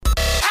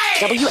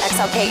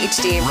WXLK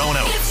HD.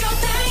 Rono. It's your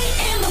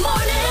thing in the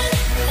morning.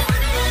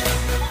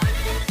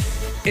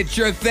 It's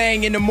your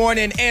thing in the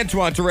morning.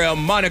 Antoine Terrell,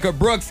 Monica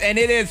Brooks, and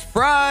it is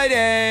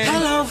Friday.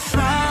 Hello,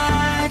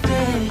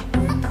 Friday.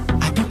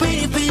 I've been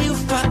waiting for you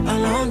for a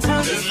long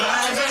time.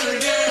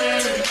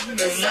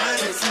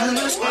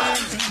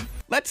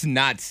 Let's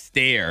not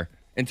stare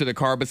into the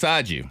car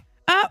beside you.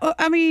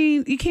 I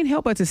mean, you can't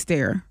help but to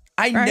stare.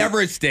 I right?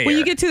 never stare. When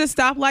you get to the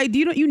stoplight,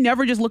 you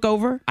never just look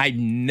over?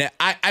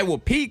 I will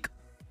peek,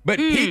 but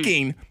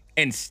peeking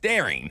and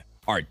staring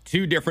are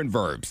two different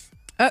verbs.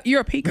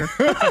 You're a peeker.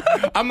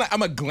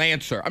 I'm a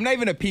glancer. I'm not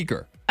even a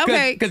peeker.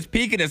 Okay. Because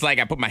peeking is like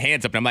I put my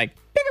hands up and I'm like,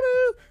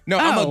 peekaboo. No,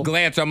 I'm a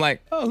glancer. I'm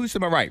like, oh, who's to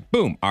my right?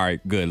 Boom. All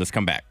right, good. Let's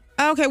come back.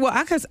 Okay, well,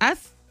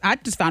 I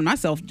just found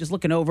myself just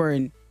looking over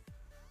and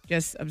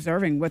just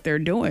observing what they're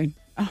doing.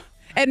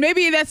 And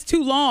maybe that's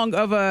too long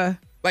of a...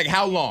 Like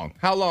how long?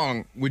 How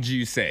long would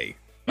you say?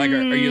 Like,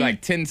 are you like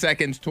 10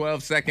 seconds,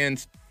 12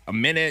 seconds, a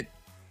minute?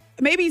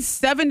 Maybe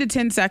 7 to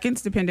 10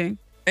 seconds, depending.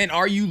 And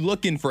are you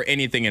looking for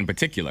anything in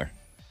particular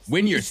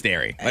when you're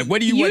staring? Like,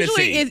 what do you want to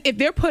see? Usually, if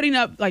they're putting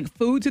up like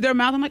food to their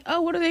mouth, I'm like,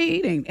 oh, what are they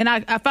eating? And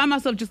I find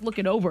myself just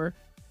looking over.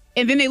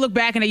 And then they look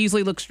back and they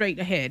usually look straight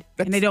ahead.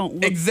 And they don't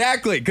look.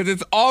 Exactly, because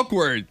it's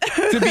awkward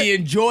to be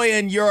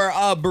enjoying your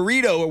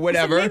burrito or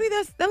whatever. So maybe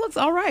that looks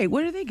all right.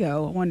 Where did they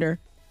go? I wonder.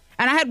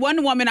 And I had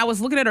one woman, I was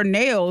looking at her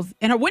nails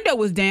and her window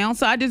was down.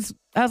 So I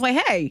was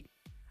like, hey,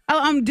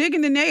 I'm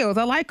digging the nails.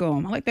 I like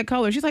them. I like that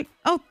color. She's like,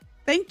 oh,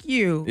 thank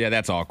you. Yeah,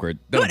 that's awkward.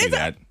 Don't do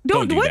that.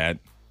 Don't do that.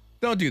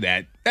 Don't do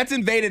that. That's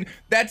invading.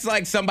 That's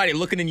like somebody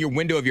looking in your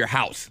window of your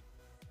house.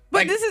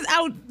 But this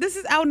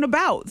is out and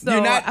about. So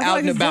you're not I feel out like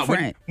and it's about.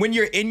 different. When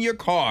you're in your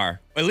car,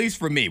 at least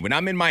for me, when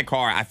I'm in my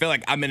car, I feel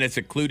like I'm in a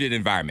secluded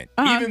environment.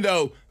 Even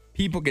though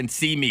people can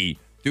see me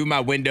through my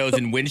windows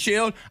and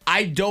windshield,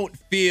 I don't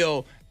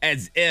feel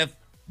as if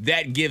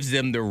that gives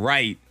them the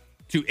right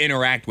to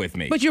interact with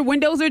me. But your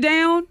windows are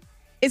down?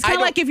 It's kind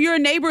of like if your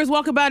neighbors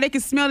walking by, they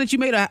can smell that you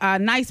made a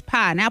nice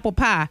pie, an apple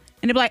pie.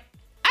 And they'll be like,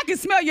 I can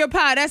smell your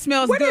pie. That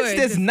smells What good. is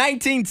this,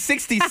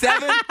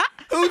 1967?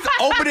 Who's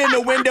opening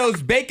the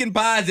windows, baking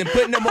pies, and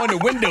putting them on the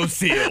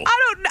windowsill?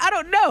 I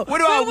don't know. What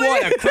do I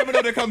want? A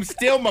criminal to come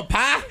steal my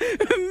pie?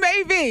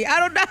 Maybe. I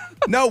don't know.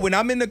 No, when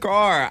I'm in the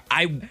car,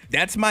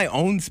 that's my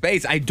own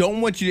space. I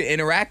don't want you to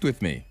interact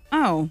with me.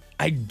 Oh.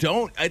 I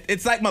don't.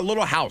 It's like my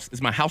little house.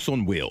 It's my house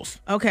on wheels.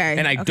 Okay.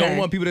 And I don't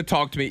want people to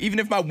talk to me, even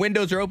if my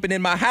windows are open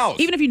in my house.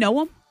 Even if you know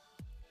them?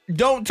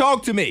 Don't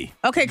talk to me.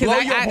 Okay, because blow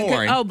your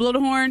horn. blow the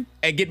horn.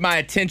 And get my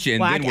attention.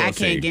 Well, then I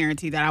can't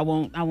guarantee that I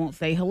won't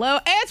say hello.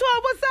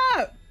 Antoine, what's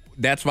up?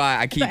 That's why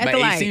I keep At my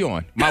the AC light.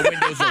 on. My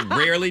windows are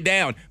rarely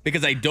down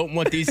because I don't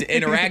want these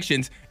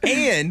interactions.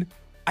 And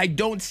I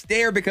don't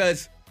stare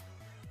because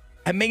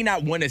I may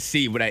not want to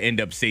see what I end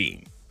up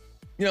seeing.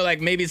 You know,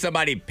 like maybe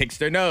somebody picks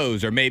their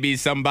nose or maybe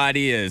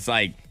somebody is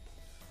like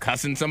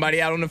cussing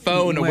somebody out on the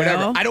phone or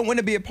whatever. I don't want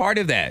to be a part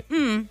of that.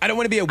 I don't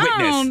want to be a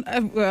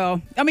witness.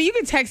 Well, I mean, you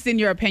can text in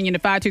your opinion to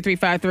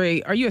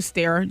 52353. Are you a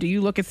starer? Do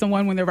you look at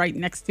someone when they're right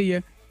next to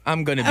you?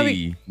 I'm going to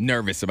be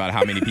nervous about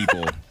how many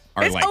people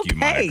are It's like you, okay.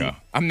 Monica.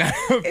 I'm not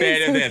a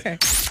fan of this.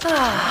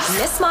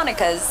 Miss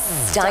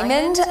Monica's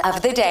Diamond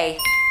of the Day.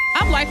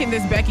 I'm liking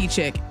this Becky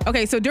chick.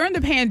 Okay, so during the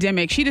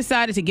pandemic, she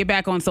decided to get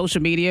back on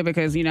social media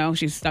because,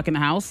 she's stuck in the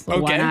house. So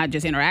why not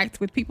just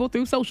interact with people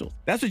through socials?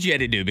 That's what you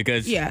had to do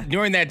because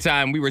during that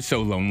time, we were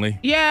so lonely.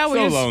 Yeah,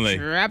 we're so lonely.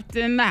 trapped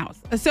in the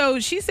house. So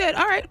she said,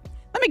 all right,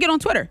 let me get on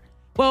Twitter.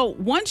 Well,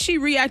 once she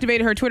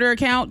reactivated her Twitter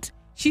account,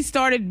 she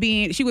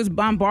was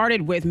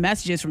bombarded with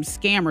messages from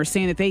scammers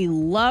saying that they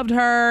loved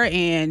her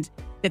and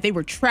that they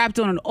were trapped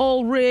on an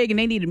old rig and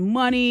they needed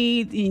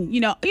money. And,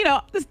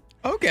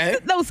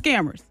 those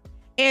scammers.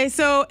 And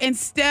so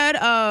instead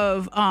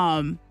of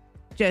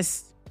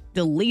just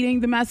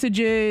deleting the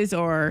messages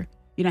or,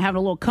 having a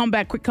little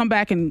quick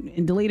comeback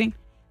and deleting,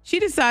 she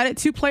decided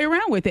to play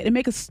around with it and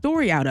make a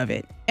story out of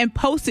it and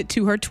post it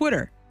to her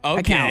Twitter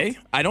account.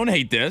 I don't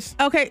hate this.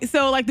 Okay,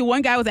 so like the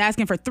one guy was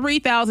asking for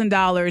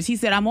 $3,000. He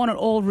said, I'm on an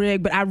old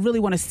rig, but I really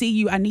want to see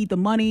you. I need the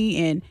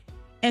money.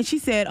 And she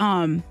said,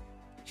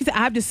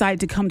 I've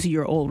decided to come to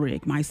your old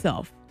rig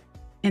myself.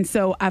 And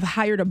so I've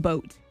hired a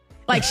boat.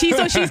 Like she's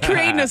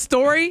creating a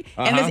story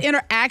and this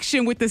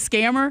interaction with the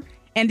scammer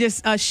and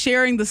just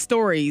sharing the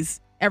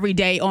stories every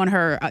day on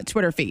her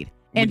Twitter feed.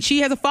 And she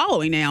has a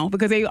following now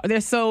because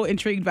they're so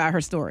intrigued by her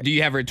story. Do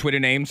you have her Twitter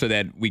name so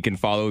that we can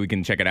follow, we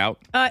can check it out?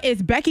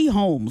 It's Becky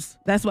Holmes.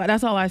 That's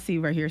all I see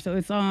right here. So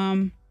it's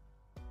so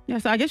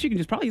I guess you can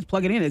just probably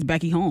plug it in as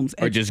Becky Holmes.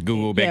 Or just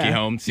Google Becky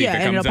Holmes, see if it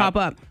comes and it'll up.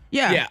 pop up.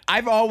 Yeah. Yeah,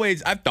 I've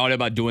thought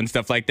about doing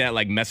stuff like that,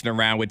 like messing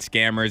around with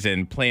scammers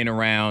and playing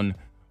around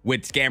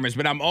with scammers,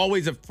 but I'm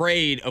always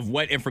afraid of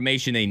what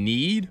information they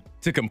need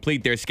to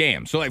complete their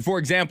scam. So like, for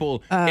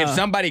example, if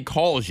somebody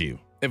calls you,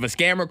 if a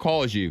scammer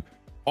calls you,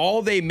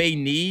 all they may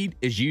need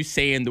is you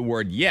saying the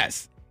word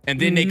yes. And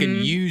then they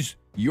can use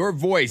your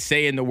voice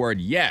saying the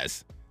word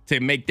yes to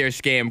make their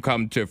scam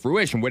come to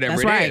fruition, whatever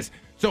That's it is. right.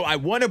 So I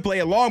want to play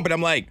along, but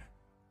I'm like,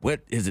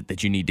 what is it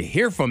that you need to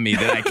hear from me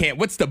that I can't?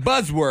 What's the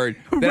buzzword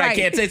that I Right.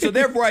 can't say? So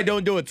therefore, I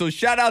don't do it. So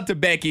shout out to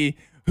Becky,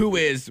 who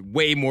is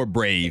way more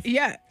brave.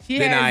 Yeah, she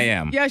Than has, I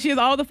am. Yeah, she has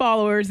all the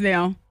followers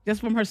now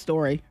just from her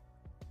story.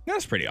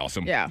 That's pretty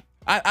awesome. Yeah.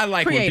 I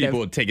like Creative.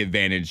 when people take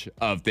advantage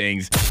of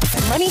things.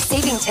 Money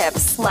saving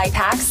tips, life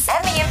hacks,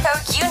 and the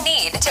info you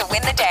need to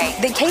win the day.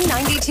 The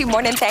K92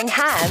 Morning Thing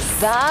has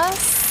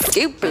the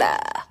dupla.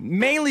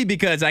 Mainly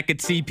because I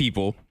could see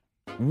people,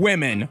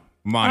 women,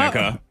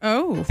 Monica,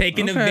 Oh,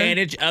 taking okay.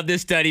 advantage of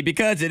this study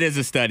because it is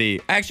a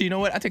study. Actually, you know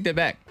what? I take that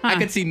back. I Huh.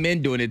 could see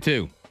men doing it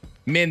too.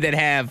 Men that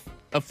have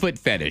a foot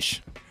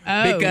fetish.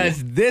 Oh.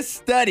 Because this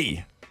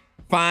study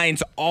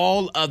finds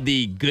all of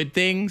the good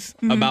things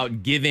Mm-hmm.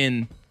 about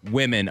giving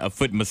women a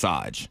foot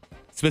massage.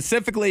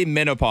 Specifically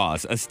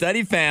menopause. A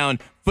study found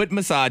foot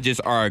massages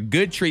are a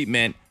good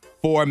treatment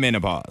for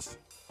menopause.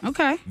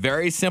 Okay.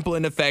 Very simple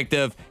and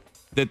effective.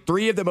 The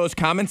 3 of the most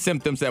common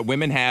symptoms that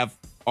women have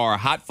are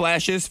hot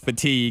flashes,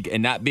 fatigue,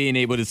 and not being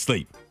able to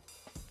sleep.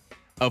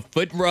 A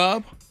foot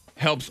rub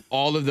helps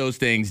all of those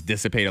things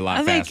dissipate a lot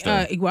I think,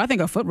 faster. I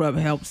think a foot rub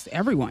helps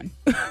everyone.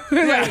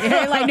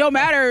 like no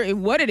matter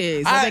what it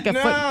is. I think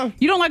no.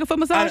 You don't like a foot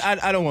massage,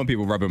 I don't want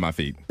people rubbing my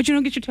feet. but you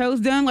don't get your toes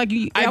done. Like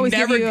you, they I've always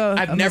never, give you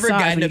I've a never massage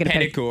gotten when a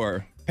you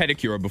get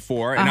pedicure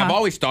before, and I've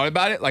always thought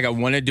about it. Like I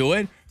want to do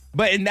it,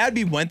 and that'd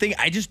be one thing.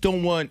 I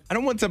don't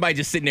want somebody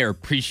just sitting there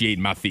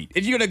appreciating my feet.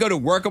 If you're gonna go to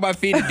work on my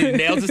feet and do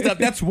nails and stuff,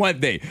 that's one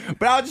thing.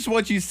 But I just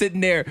want you sitting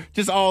there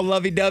just all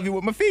lovey-dovey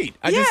with my feet.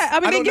 I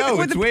don't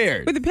know. It's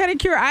weird. With the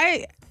pedicure,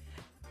 I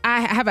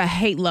have a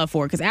hate love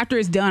for it because after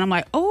it's done, I'm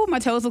like, oh, my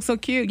toes look so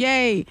cute,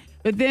 yay!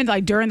 But then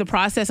like during the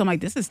process, I'm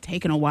like, this is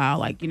taking a while.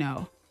 Like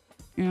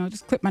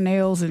just clip my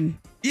nails and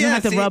you don't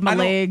have to see, rub my I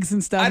don't- legs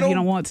and stuff I if you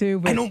don't want to.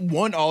 But I don't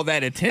want all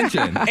that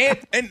attention.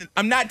 and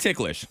I'm not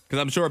ticklish because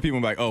I'm sure people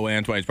are like, oh,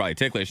 Antoine's probably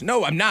ticklish.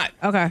 No, I'm not.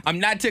 Okay. I'm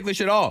not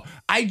ticklish at all.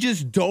 I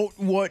just don't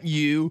want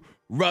you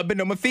rubbing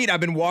on my feet.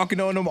 I've been walking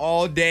on them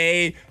all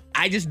day.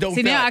 I just don't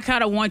See, feel now I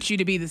kind of want you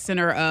to be the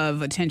center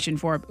of attention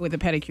with a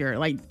pedicure.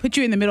 Like, put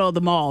you in the middle of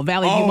the mall,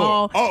 Valley View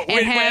Mall. where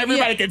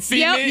everybody can see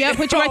me? Yeah,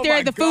 put you right Oh there my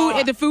at the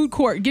God. food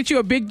court. Get you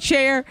a big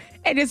chair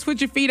and just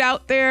put your feet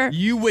out there.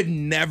 You would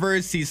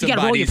never see You somebody.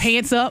 gotta roll your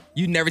pants up.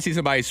 You never see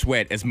somebody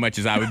sweat as much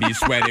as I would be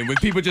sweating with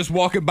people just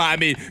walking by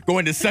me,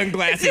 going to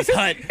Sunglasses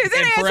Hut Is and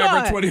it Forever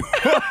Antoine?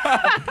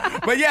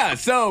 21. But yeah,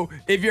 so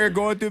if you're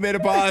going through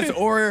menopause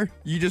or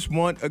you just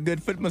want a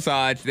good foot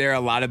massage, there are a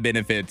lot of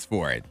benefits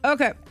for it.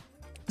 Okay.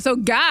 So,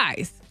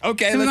 guys.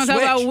 Okay, so we're let's gonna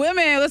talk switch. about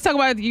women. Let's talk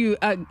about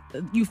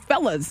you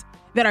fellas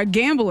that are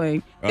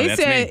gambling. Oh, that's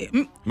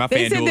me. My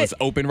they said FanDuel that- is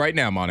open right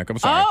now, Monica. I'm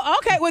sorry. Oh,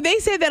 okay. Well, they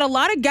said that a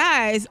lot of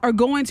guys are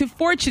going to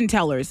fortune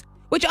tellers,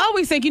 which I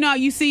always think,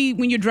 you see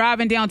when you're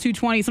driving down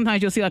 220,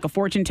 sometimes you'll see like a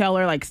fortune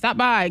teller, like stop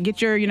by,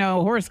 get your,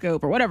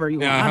 horoscope or whatever you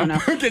want. I don't know.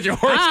 Get your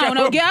horoscope. I don't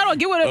know.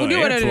 Get what it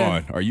is.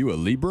 Antoine, are you a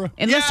Libra?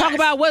 And let's talk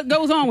about what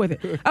goes on with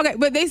it. Okay,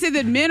 but they said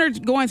that men are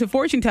going to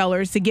fortune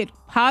tellers to get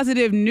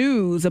positive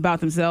news about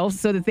themselves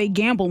so that they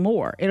gamble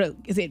more.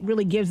 It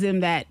really gives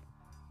them that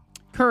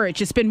courage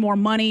to spend more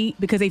money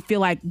because they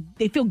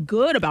feel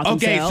good about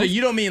Okay, themselves. so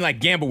you don't mean like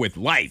gamble with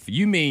life.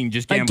 You mean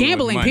just like gambling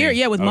gambling, with money. period.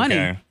 Yeah, with money.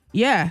 Okay.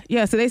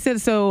 Yeah. So they said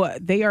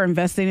they are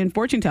investing in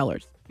fortune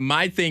tellers.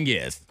 My thing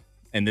is,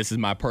 and this is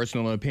my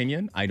personal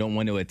opinion, I don't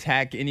want to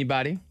attack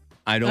anybody.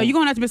 I don't. Are you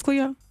going after Miss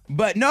Cleo?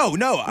 But no,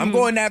 I'm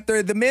going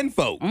after the men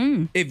folk.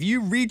 If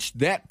you reach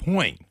that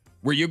point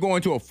where you're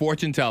going to a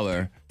fortune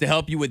teller to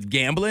help you with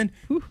gambling,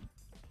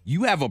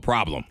 you have a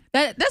problem.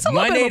 That's a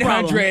little bit of a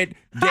problem.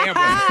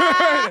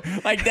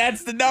 1-800-GAMBLER. Like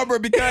that's the number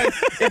because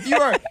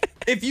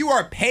if you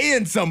are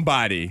paying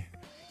somebody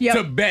Yep.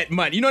 to bet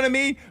money, you know what I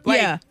mean?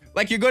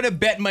 Like you're going to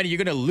bet money, you're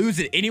going to lose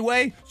it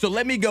anyway. So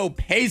let me go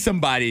pay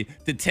somebody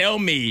to tell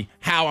me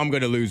how I'm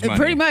going to lose money.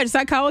 Pretty much,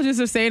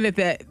 psychologists are saying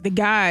that the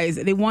guys,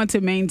 they want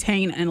to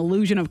maintain an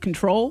illusion of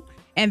control,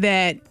 and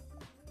that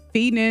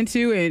feeding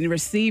into and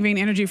receiving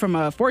energy from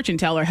a fortune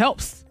teller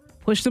helps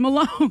push them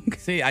along.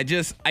 See, I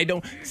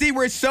don't see.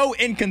 We're so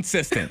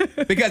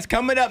inconsistent because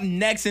coming up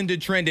next into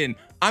trending,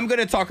 I'm going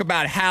to talk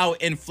about how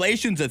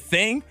inflation's a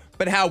thing,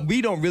 but how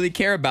we don't really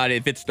care about it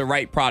if it's the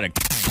right product.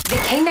 The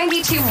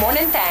K92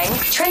 Morning Thing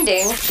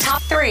trending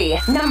top 3.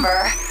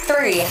 Number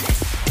 3.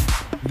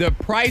 The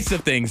price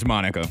of things,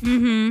 Monica.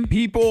 Mm-hmm.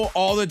 People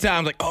all the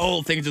time like,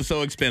 oh, things are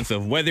so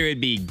expensive. Whether it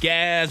be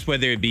gas,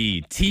 whether it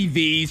be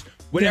TVs,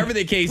 whatever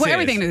the case is.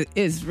 Everything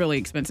is really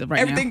expensive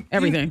right now.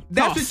 Everything.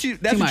 That's Costs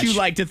what too you much.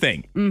 like to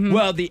think. Mm-hmm.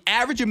 Well, the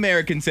average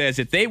American says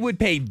if they would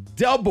pay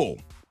double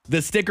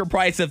the sticker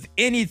price of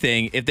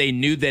anything if they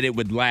knew that it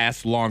would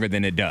last longer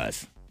than it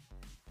does.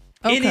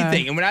 Okay.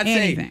 Anything. And when I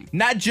say Anything.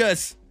 not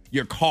just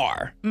your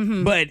car,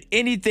 but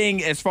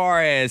anything as far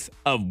as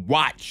a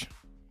watch,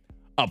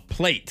 a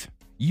plate,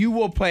 you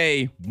will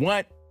pay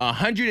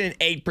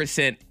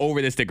 108%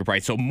 over the sticker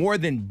price. So more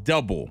than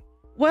double.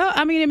 Well,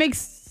 I mean, it makes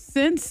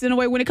sense in a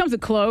way. When it comes to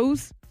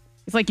clothes,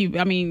 it's like you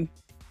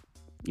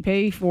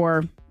pay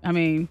for,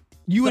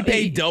 You would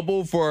pay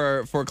double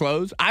for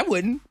clothes? I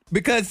wouldn't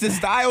because the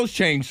styles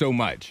change so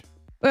much.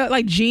 Well,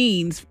 like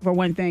jeans, for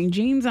one thing.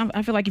 Jeans,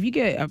 I feel like if you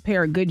get a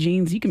pair of good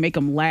jeans, you can make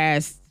them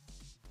last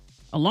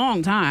a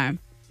long time,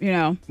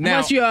 Now,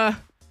 unless you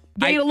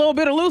gain a little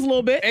bit or lose a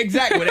little bit.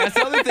 Exactly. Well, that's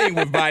the other thing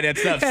with buying that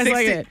stuff. That's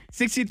like it.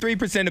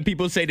 63% of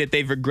people say that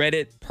they've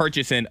regretted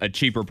purchasing a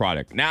cheaper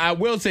product. Now, I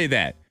will say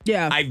that.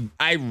 Yeah.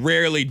 I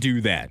rarely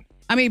do that.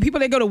 I mean, people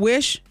that go to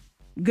Wish,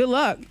 good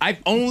luck.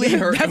 I've only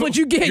heard. That's what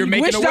you get. You're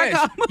making a wish.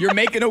 Wish.com. You're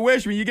making a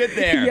wish when you get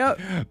there.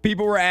 Yep.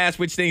 People were asked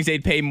which things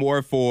they'd pay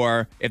more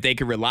for if they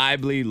could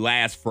reliably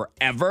last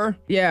forever.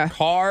 Yeah.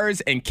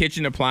 Cars and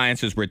kitchen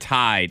appliances were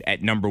tied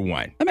at number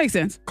 1. That makes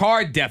sense.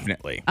 Car,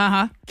 definitely.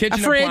 Uh-huh. Kitchen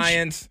A fridge.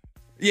 appliance.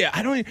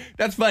 Yeah,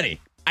 that's funny.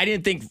 I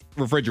didn't think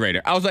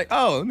refrigerator. I was like,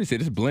 oh, let me see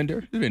this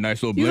blender. This would be a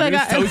nice little blender.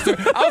 Like, this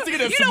toaster. I was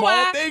thinking of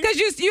small things.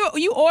 Because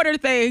you order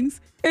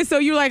things, and so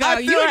you're like,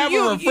 I still have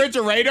a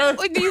refrigerator.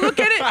 Do you look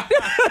at it?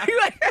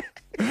 You're like,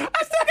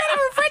 I still got a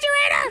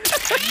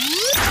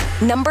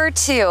refrigerator. Number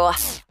 2.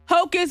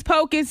 Hocus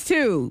Pocus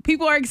 2.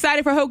 People are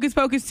excited for Hocus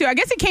Pocus 2. I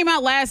guess it came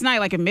out last night,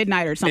 like at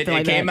midnight or something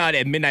like that. It came out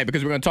at midnight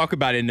because we're going to talk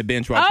about it in the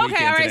binge watch weekend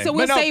Okay, all right. today. So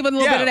we'll save a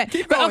little bit of that.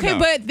 Keep going,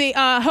 but the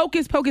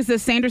Hocus Pocus, the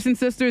Sanderson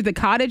sisters, the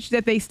cottage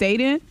that they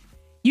stayed in,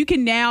 you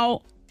can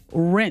now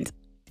rent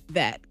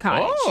that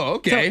cottage. Oh,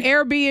 okay. So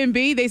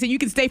Airbnb, they said you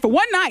can stay for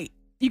one night.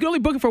 You can only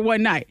book it for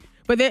one night.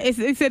 But they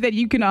said that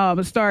you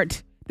can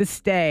start the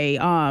stay,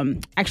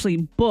 actually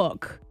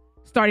book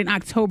starting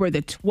October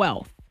the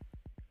 12th.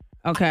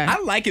 Okay. I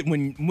like it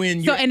when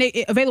you're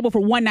available for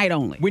one night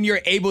only. when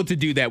you're able to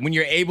do that, when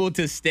you're able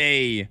to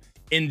stay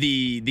in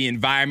the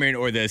environment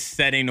or the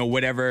setting or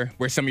whatever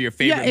where some of your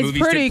favorite it's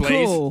movies pretty took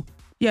place. cool.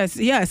 Yes,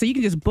 yeah. So you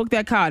can just book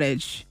that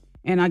cottage,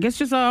 and I guess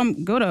just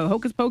go to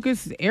Hocus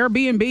Pocus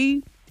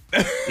Airbnb,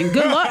 and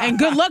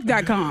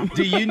goodluck.com.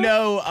 Do you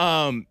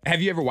know?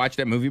 Have you ever watched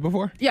that movie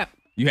before? Yeah.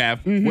 You have.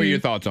 Mm-hmm. What are your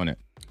thoughts on it?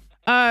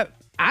 I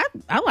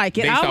like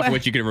it. Based off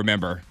what you can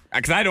remember.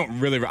 Because I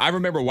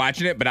remember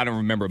watching it, but I don't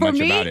remember much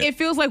about it. It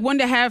feels like one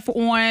to have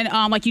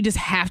on, like you just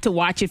have to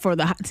watch it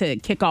to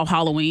kick off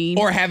Halloween.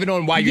 Or have it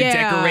on while you're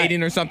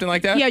decorating or something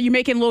like that? Yeah, you're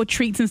making little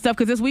treats and stuff.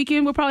 Because this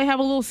weekend we'll probably have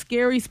a little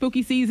scary,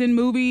 spooky season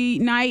movie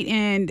night,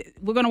 and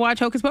we're going to watch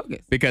Hocus Pocus.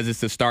 Because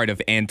it's the start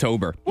of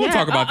Antober. We'll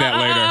talk about that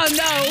later.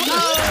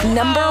 Oh, no.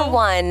 Number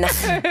 1.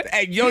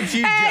 Hey, don't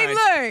you judge.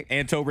 Look.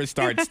 Antober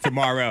starts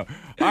tomorrow.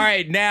 All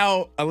right,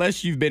 now,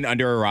 unless you've been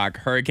under a rock,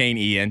 Hurricane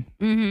Ian.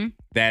 Mm-hmm.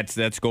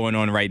 That's going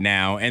on right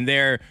now. And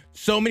there are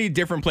so many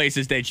different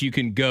places that you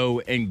can go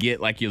and get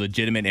like your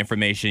legitimate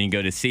information. You can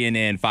go to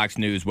CNN, Fox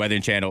News,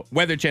 Weather Channel,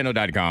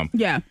 weatherchannel.com.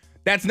 Yeah.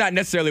 That's not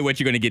necessarily what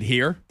you're going to get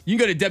here. You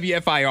can go to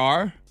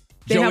WFIR,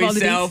 They have all Joey the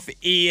Self,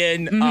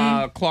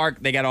 Ian,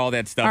 Clark. They got all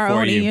that stuff Our for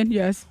own you. Ian,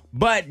 yes.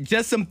 But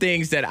just some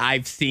things that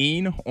I've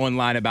seen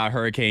online about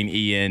Hurricane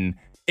Ian.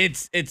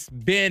 It's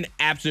been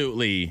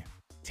absolutely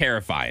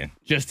terrifying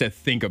just to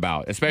think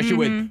about, especially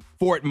with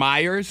Fort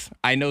Myers.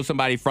 I know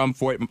somebody from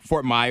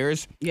Fort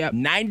Myers. Yep.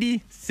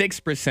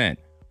 96%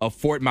 of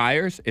Fort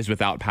Myers is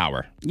without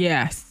power.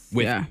 Yes.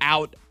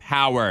 Without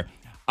power.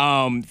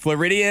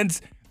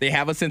 Floridians, they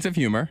have a sense of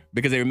humor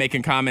because they were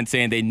making comments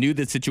saying they knew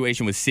the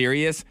situation was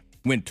serious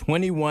when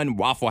 21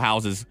 Waffle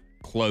Houses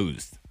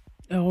closed.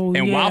 Oh,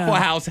 And yeah. Waffle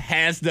House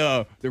has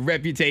the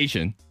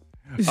reputation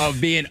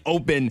of being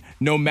open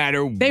no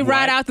matter what. They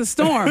ride out the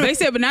storm. They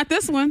said, but not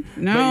this one.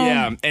 No. But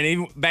yeah, and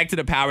even back to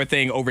the power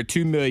thing, over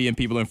 2 million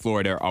people in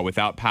Florida are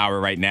without power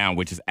right now,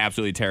 which is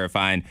absolutely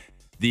terrifying.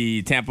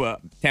 The Tampa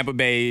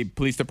Bay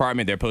Police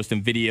Department, they're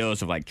posting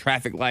videos of like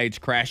traffic lights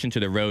crashing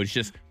to the roads.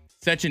 Just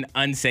such an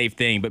unsafe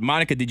thing. But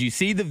Monica, did you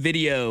see the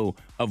video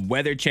of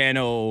Weather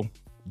Channel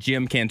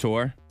Jim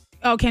Cantor?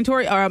 Oh,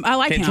 Cantori. I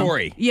like him.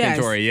 Cantori. Yes.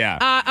 Cantori, yeah.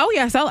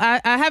 Yes.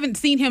 I haven't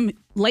seen him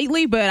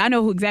lately, but I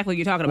know who exactly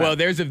you're talking about. Well,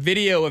 there's a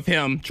video of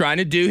him trying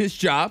to do his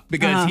job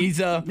because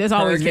he's a There's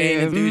always hurricane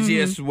video.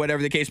 enthusiast,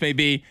 whatever the case may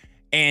be.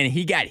 And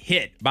he got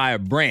hit by a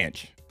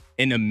branch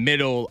in the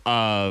middle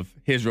of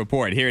his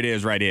report. Here it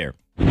is right here.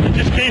 It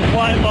just came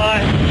flying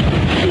by.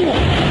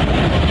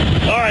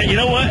 All right, you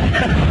know what?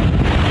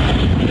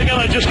 I think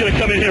I'm just going to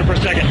come in here for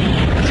a second.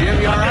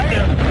 Jim, you all right?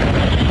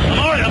 I'm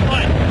all right. I'm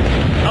fine.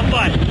 I'm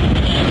fine.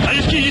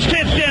 You just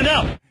can't stand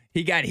up.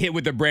 He got hit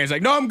with the branch.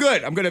 Like, no, I'm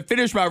good. I'm going to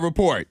finish my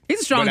report.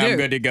 He's a strong but I'm dude.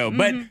 good to go.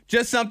 But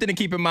just something to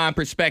keep in mind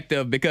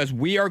perspective because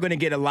we are going to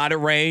get a lot of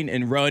rain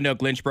in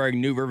Roanoke, Lynchburg,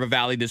 New River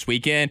Valley this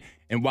weekend.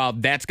 And while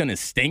that's going to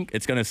stink,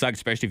 it's going to suck,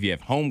 especially if you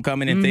have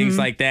homecoming and things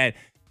like that.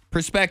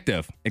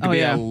 Perspective. It could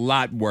be a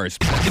lot worse.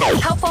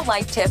 Helpful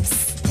life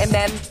tips. And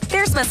then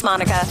there's Miss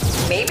Monica.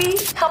 Maybe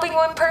helping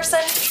one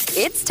person.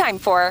 It's time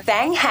for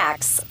Thang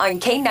Hacks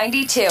on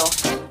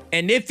K92.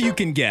 And if you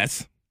can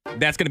guess,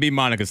 that's going to be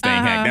Monica's thing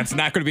hack. That's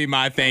not going to be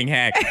my thing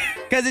hack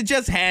because it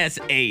just has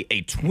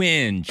a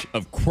twinge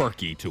of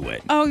quirky to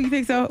it. Oh, you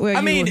think so? Well,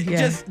 I mean,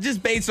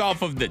 just based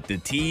off of the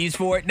tease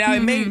for it. Now,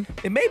 it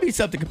may be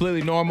something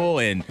completely normal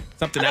and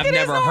something I've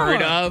never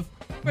heard of,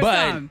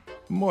 but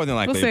more than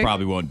likely it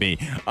probably won't be.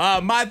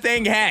 My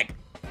thing hack,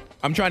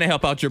 I'm trying to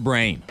help out your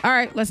brain. All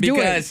right, let's do it.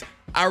 Because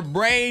our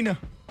brain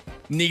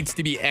needs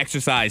to be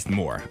exercised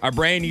more. Our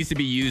brain needs to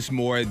be used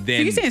more than.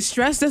 So you saying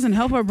stress doesn't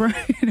help our brain?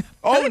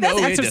 Oh, That's no,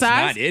 it does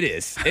exercise. not. It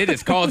is. It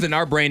is causing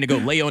our brain to go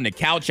lay on the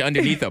couch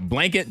underneath a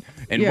blanket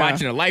and Yeah.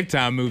 watching a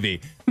Lifetime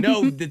movie.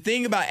 No, the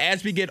thing about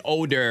as we get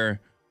older,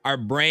 our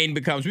brain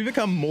we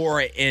become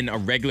more in a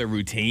regular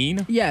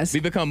routine. Yes. We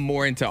become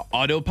more into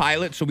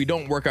autopilot, so we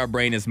don't work our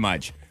brain as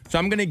much. So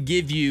I'm going to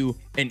give you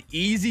an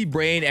easy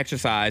brain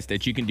exercise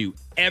that you can do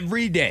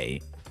every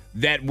day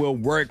that will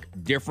work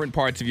different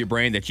parts of your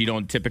brain that you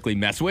don't typically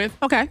mess with.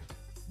 Okay.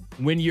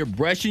 When you're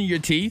brushing your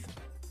teeth,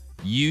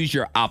 use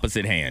your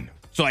opposite hand.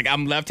 So like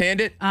I'm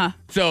left-handed.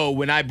 So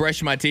when I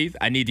brush my teeth,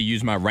 I need to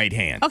use my right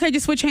hand. Okay,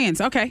 just switch hands.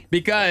 Okay.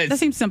 Because That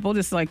seems simple,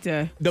 just like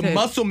the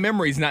muscle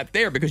memory is not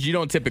there because you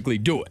don't typically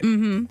do it.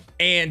 Mm-hmm.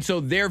 And so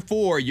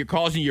therefore, you're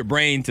causing your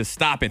brain to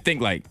stop and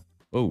think like,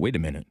 oh, wait a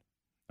minute.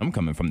 I'm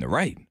coming from the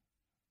right.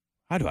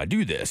 How do I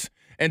do this?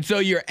 And so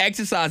you're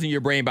exercising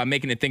your brain by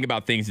making it think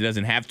about things it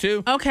doesn't have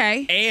to.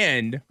 Okay.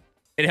 And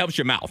it helps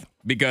your mouth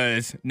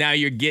because now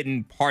you're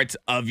getting parts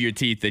of your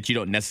teeth that you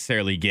don't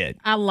necessarily get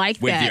I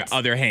like with that. your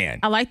other hand.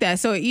 I like that.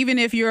 So even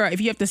if you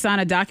have to sign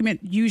a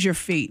document, use your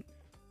feet.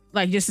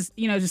 Like just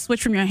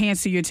switch from your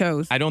hands to your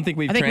toes. I don't think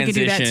we've I think we could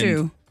do that transitioned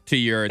too. to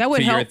your That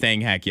would help.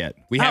 thing hack yet.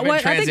 We haven't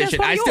what? I think that's transitioned.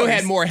 part of I still yours.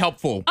 had more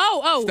helpful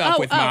stuff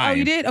with mine. Oh,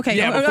 you did? Okay.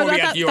 Yeah, before we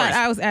got to yours.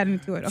 I was adding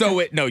to it. Okay.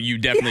 So no, you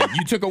definitely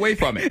you took away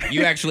from it.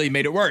 You actually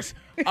made it worse.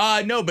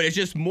 No, but it's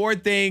just more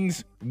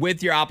things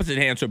with your opposite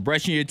hand. So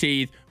brushing your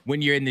teeth,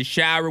 when you're in the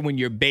shower, when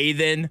you're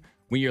bathing,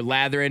 when you're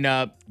lathering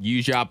up,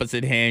 use your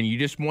opposite hand. You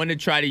just want to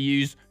try to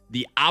use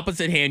the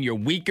opposite hand, your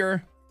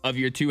weaker of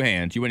your two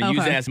hands. You want to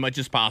use it as much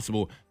as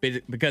possible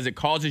because it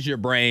causes your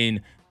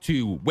brain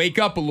to wake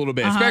up a little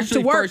bit,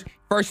 especially To work.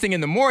 first thing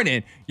in the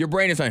morning. Your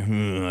brain is like,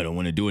 I don't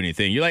want to do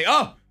anything. You're like,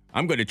 oh,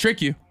 I'm going to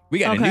trick you. We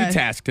got a new Okay.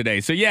 task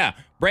today. So yeah,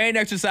 brain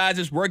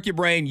exercises, work your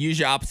brain, use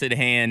your opposite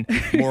hand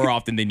more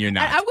often than you're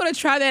not. I'm going to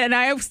try that, and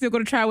I am still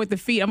going to try with the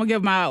feet. I'm going to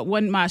give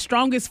my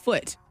strongest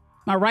foot,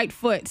 my right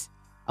foot,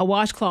 a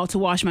washcloth to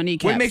wash my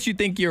kneecaps. What makes you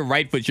think your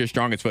right foot's your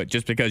strongest foot?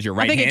 Just because you're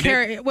I think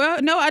right-handed?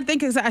 I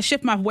think it's I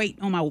shift my weight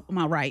on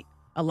my right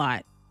a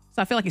lot,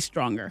 so I feel like it's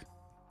stronger.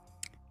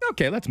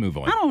 Okay, let's move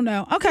on. I don't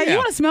know. Okay, Yeah. you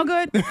want to smell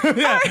good? Because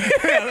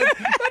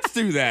Let's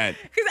do that.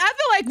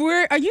 I feel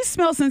like are you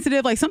smell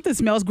sensitive? Like something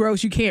smells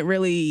gross, you can't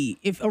really.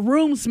 If a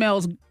room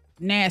smells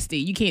nasty,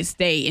 you can't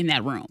stay in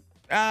that room.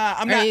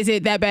 I'm Or not. is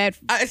it that bad?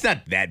 It's not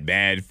that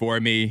bad for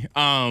me.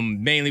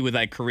 Mainly with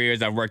like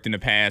careers I've worked in the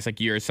past,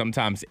 like you're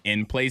sometimes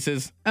in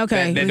places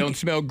Okay. that don't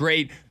smell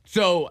great.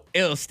 So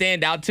it'll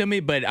stand out to me,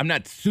 but I'm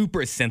not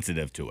super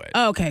sensitive to it.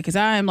 Okay, because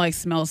I am like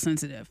smell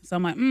sensitive, so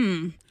I'm like,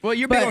 Well,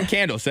 you're big but- on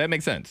candles, so that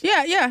makes sense.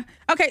 Yeah.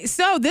 Okay,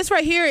 so this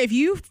right here, if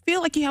you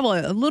feel like you have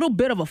a little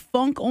bit of a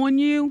funk on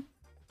you,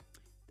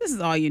 this is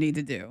all you need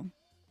to do.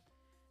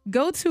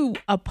 Go to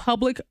a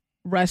public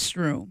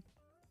restroom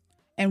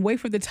and wait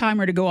for the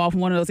timer to go off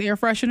one of those air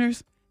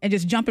fresheners and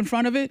just jump in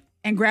front of it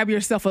and grab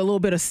yourself a little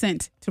bit of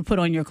scent to put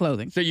on your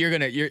clothing. So you're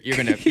gonna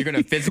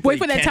physically Wait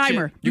for that catch it.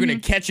 timer. You're gonna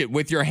catch it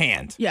with your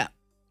hand. Yeah.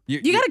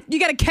 You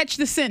gotta catch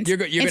the scent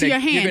into your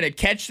hand. You're gonna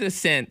catch the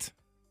scent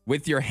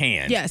with your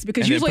hand. Yes,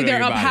 because and then usually put it on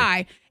they're your up body.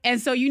 high.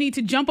 And so you need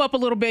to jump up a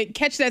little bit,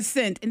 catch that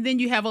scent, and then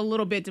you have a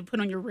little bit to put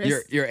on your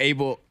wrist. You're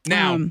able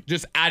now. Um,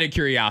 Just out of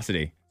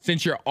curiosity,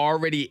 since you're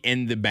already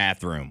in the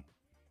bathroom,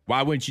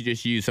 why wouldn't you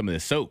just use some of the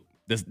soap,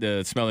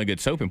 the smelling good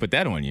soap, and put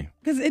that on you?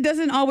 Because it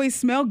doesn't always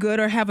smell good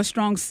or have a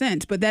strong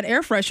scent, but that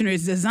air freshener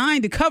is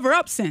designed to cover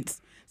up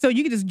scents. So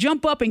you can just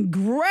jump up and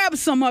grab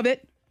some of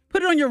it,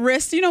 put it on your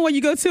wrist. You know when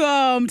you go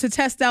to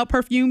test out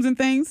perfumes and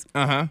things?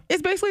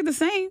 It's basically the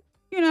same,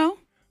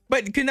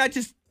 But can I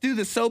just do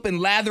the soap and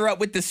lather up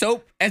with the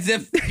soap as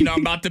if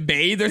I'm about to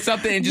bathe or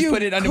something and just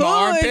put it under my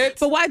armpits?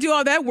 But why do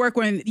all that work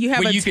when you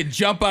have When you could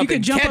jump up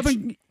and catch.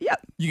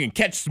 yep. You can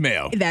catch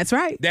smell. That's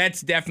right.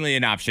 That's definitely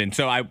an option.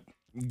 So I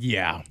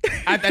tell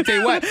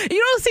you what, You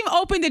don't seem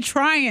open to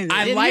trying.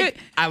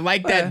 I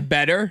like that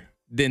better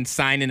than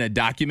signing a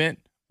document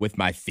with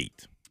my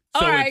feet.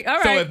 So All right.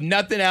 So if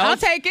nothing else, I'll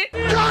take it.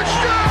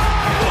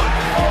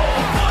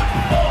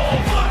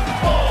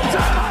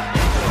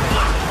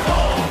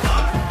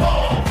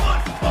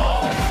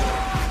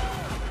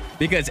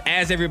 because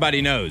as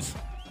everybody knows,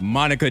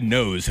 Monica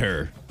knows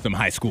her some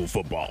high school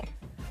football.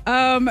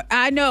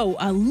 I know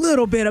a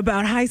little bit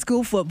about high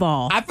school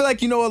football. I feel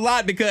like you know a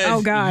lot because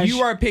Oh, gosh.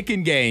 you are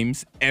picking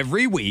games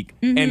every week,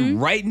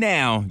 and right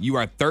now you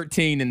are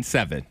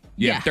 13-7.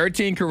 You have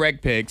 13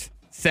 correct picks,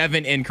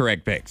 7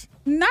 incorrect picks.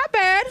 Not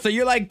bad. So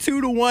you're like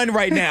 2-1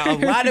 right now. A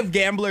lot of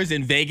gamblers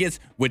in Vegas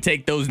would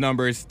take those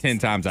numbers 10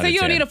 times out So of 10. you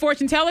don't need a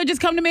fortune teller. Just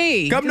come to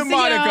me. Come to Just,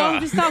 Monica.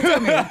 just talk to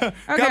me. Okay.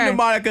 Come to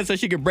Monica so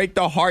she can break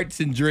the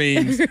hearts and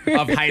dreams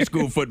of high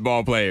school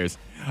football players.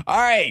 All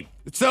right.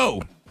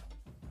 So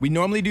we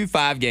normally do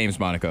 5 games,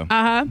 Monica.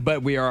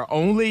 But we are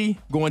only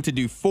going to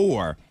do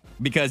 4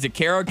 because the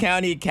Carroll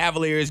County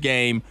Cavaliers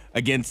game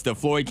against the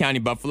Floyd County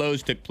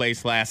Buffaloes took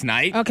place last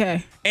night.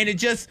 Okay. And it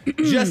just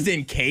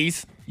in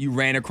case you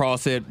ran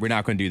across it, we're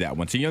not going to do that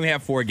one. So you only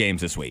have 4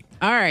 games this week.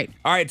 All right.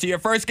 All right, so your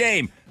first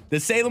game, the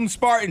Salem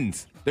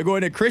Spartans They're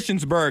going to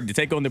Christiansburg to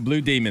take on the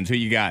Blue Demons. Who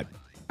you got?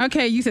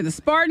 Okay, you said the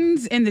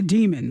Spartans and the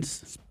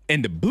Demons.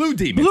 And the Blue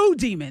Demons. Blue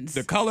Demons.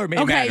 The color may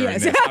okay, matter.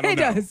 yes, in this. I don't it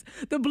know. does.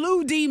 The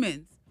Blue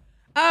Demons.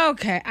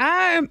 Okay,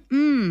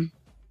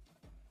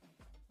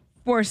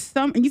 for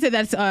some, you said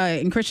that's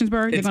in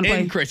Christiansburg. It's gonna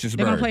in play, Christiansburg.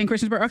 They're gonna play in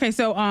Christiansburg. Okay,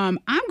 so I'm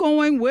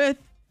going with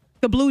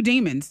the Blue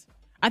Demons.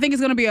 I think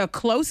it's gonna be a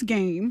close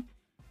game,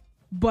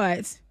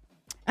 but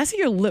I see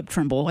your lip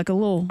tremble like a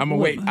little. I'm gonna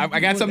wait. I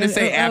got something to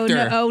say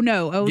after. Oh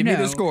no! Give me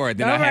the score,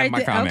 then I have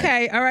my comment.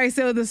 Okay, all right.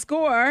 So the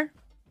score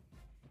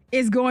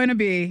is going to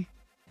be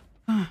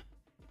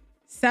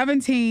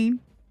 17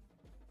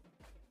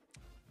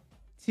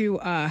 to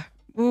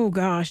oh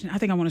gosh, I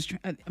think I want to.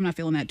 I'm not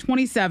feeling that.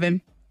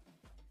 27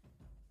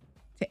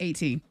 to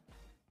 18.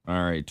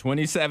 All right,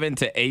 27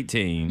 to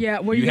 18. Yeah,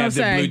 what are you have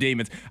gonna the say? Blue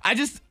Demons. I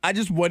just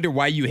wonder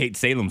why you hate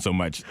Salem so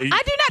much. I do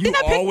not. You Did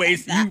not pick,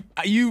 always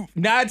you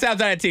 9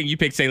 times out of 10 you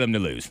pick Salem to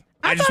lose.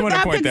 I just thought want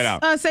to point picked,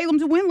 that out. Salem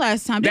to win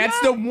last time. That's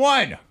the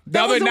one. The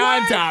That other was the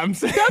 9 one? times.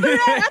 The other 9.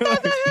 I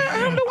thought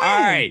that was the All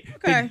right.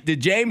 Okay. The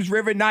James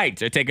River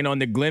Knights are taking on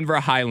the Glenver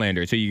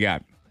Highlanders. Who you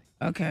got?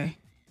 Okay.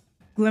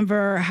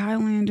 Glenver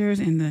Highlanders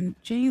and the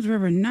James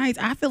River Knights.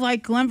 I feel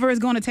like Glenver is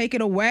going to take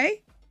it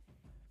away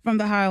from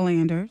the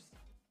Highlanders.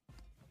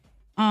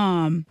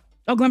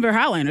 Glenver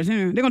Highlanders.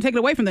 They're going to take it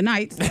away from the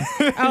Knights.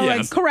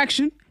 Yes.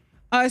 Correction.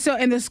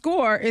 And the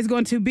score is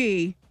going to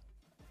be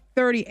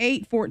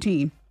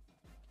 38-14.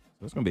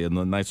 That's going to be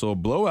a nice little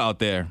blowout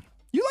there.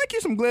 You like you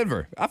some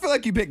Glenver. I feel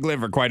like you picked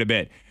Glenver quite a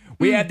bit.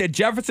 We had the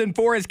Jefferson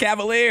Forest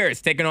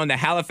Cavaliers taking on the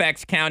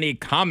Halifax County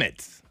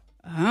Comets.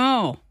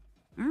 Oh.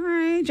 All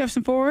right.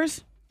 Jefferson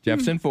Forest.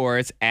 Jefferson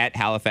Forest at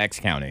Halifax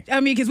County. I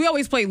mean, because we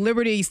always play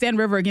Liberty, Stand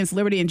River against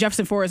Liberty, and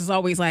Jefferson Forest is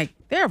always like,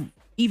 they're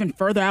even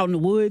further out in the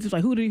woods. It's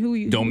like, who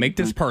you? Don't make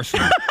this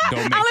personal.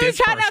 Don't make this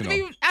try personal.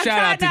 not to be. Shout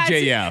out to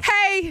JF.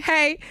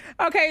 Hey.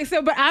 Okay,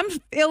 so but I'm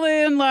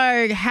feeling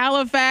like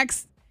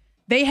Halifax.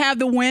 They have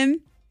the win,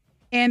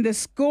 and the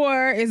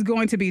score is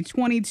going to be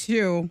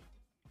 22-7.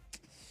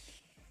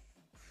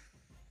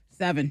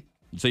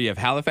 So you have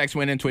Halifax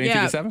winning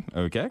 22-7? Yeah.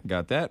 Okay,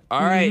 got that.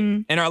 All right.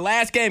 And our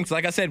last game, because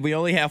like I said, we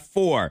only have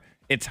 4.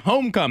 It's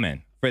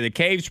homecoming for the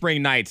Cave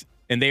Spring Knights,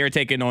 and they are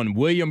taking on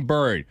William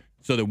Byrd.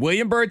 So the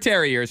William Byrd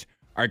Terriers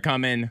are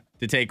coming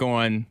to take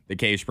on the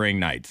Cave Spring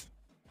Knights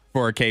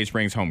for Cave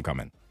Spring's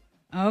homecoming.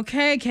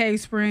 Okay, Cave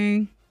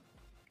Spring.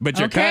 But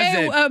your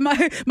Okay,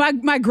 cousin,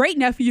 my great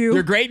nephew.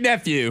 your great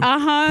nephew, D.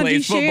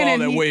 plays football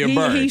Shannon. at William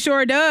Byrd. He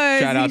sure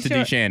does. Shout He out to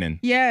D. Shannon.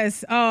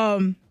 Yes.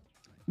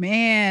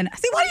 Man.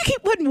 See, why do you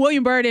keep putting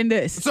William Byrd in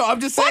this? So I'm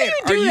just Why saying,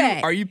 do you do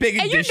that? are you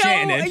picking And you know,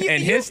 DeShannon you-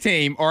 and his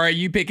team, or are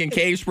you picking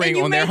Cave Spring And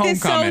you on their make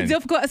this homecoming? so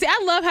difficult. See,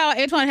 I love how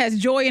Antoine has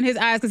joy in his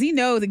eyes because he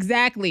knows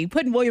exactly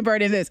putting William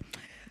Byrd in this.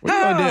 What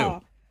are you gonna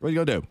do? What are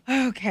you gonna do?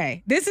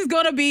 Okay. This is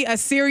going to be a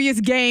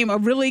serious game, a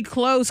really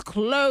close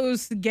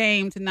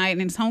game tonight.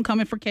 And it's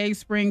homecoming for Cave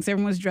Springs.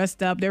 Everyone's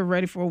dressed up. They're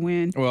ready for a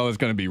win. Well, it's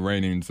gonna be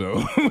raining, so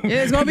Yeah,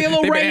 it's going to be a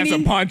little they rainy. may have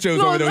some ponchos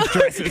over those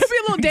dresses. It's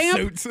going to be a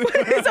little damp. Suits.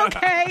 It's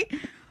okay.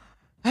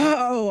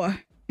 Oh.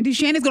 And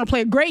DeShannon's going to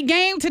play a great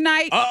game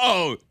tonight.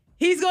 Uh-oh.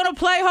 He's going to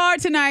play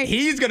hard tonight.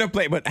 He's gonna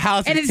play, but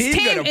how's and his his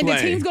team team, gonna and play?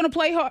 the team's going to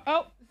play hard.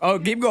 Oh,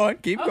 keep going.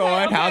 Keep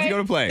going. Okay. How's he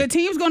gonna play? The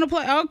team's going to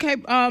play. Okay.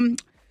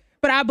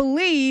 But I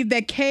believe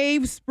that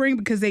Cave Spring,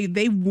 because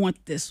they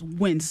want this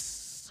win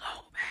so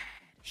bad.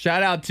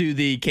 Shout out to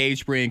the Cave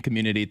Spring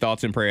community.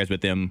 Thoughts and prayers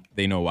with them.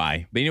 They know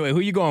why. But anyway,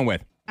 who you going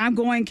with? I'm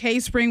going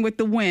Cave Spring with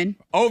the win.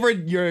 Over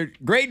your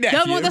great nephew.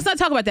 No, let's not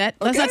talk about that.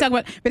 Let's Okay. not talk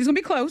about. But it's gonna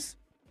be close.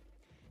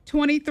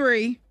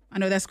 23. I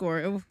know that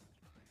score.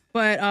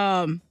 But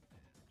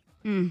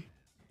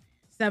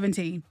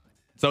 17.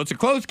 So it's a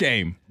close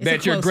game It's a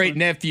that your close great one.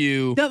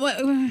 nephew,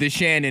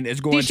 DeShannon, is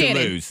going to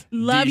lose.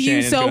 Love you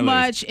DeShannon's so gonna lose.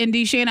 much, and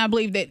DeShannon, I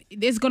believe that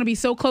it's going to be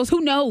so close.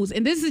 Who knows?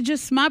 And this is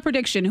just my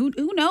prediction. Who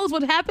knows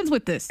what happens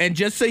with this? And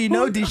just so you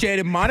know,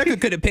 DeShannon, Monica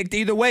could have picked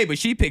either way, but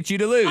she picked you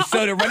to lose.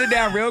 So to run it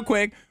down real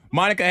quick,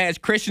 Monica has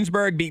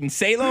Christiansburg beating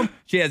Salem.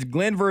 She has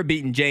Glenver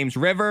beating James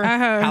River.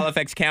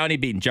 Halifax County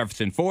beating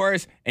Jefferson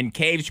Forest. And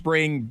Cave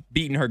Spring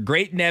beating her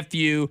great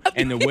nephew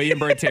and the William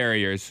Byrd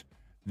Terriers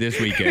this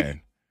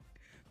weekend.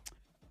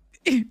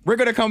 We're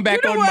going to come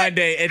back You know on what?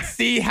 Monday and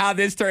see how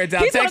this turns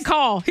out. He's going to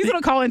call. He's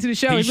going to call into the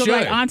show. He He's going to be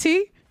like, should.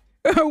 Auntie,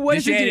 what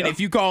did you DeShannon, do? if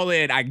you call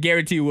in, I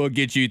guarantee we'll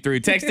get you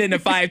through. Text in to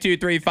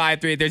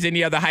 52353 if there's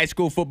any other high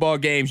school football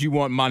games you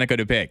want Monica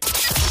to pick.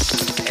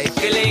 Hey,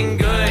 feeling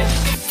good.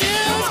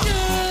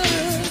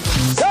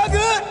 So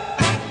good.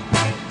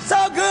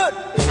 So good.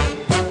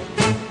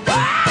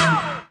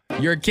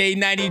 Your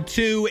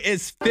K92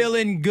 is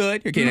feeling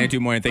good. Your K92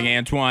 morning thing,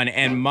 Antoine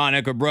and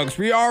Monica Brooks.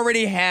 We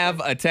already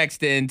have a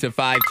text in to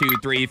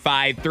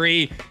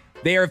 52353.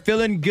 They are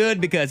feeling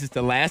good because it's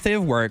the last day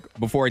of work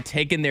before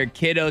taking their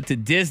kiddo to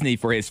Disney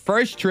for his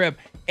first trip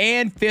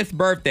and 5th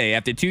birthday.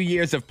 After 2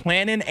 years of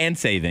planning and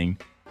saving,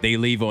 they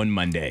leave on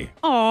Monday.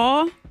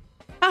 Aw.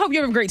 I hope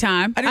you have a great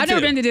time. I do I've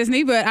never too. been to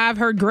Disney, but I've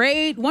heard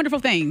great, wonderful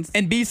things.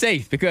 And be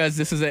safe because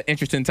this is an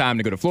interesting time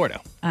to go to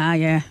Florida.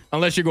 Yeah.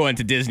 Unless you're going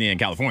to Disney in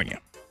California,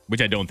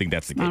 which I don't think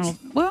that's the I case.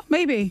 don't, well,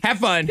 maybe. Have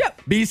fun.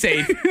 Yep. Be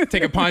safe.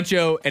 Take a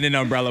poncho and an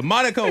umbrella.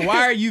 Monica,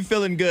 why are you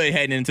feeling good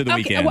heading into the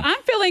weekend? Well,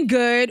 I'm feeling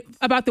good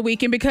about the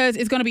weekend because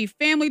it's going to be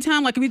family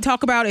time. Like we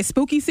talk about, it's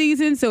spooky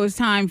season, so it's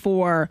time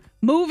for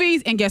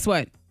movies. And guess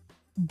what?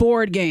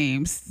 Board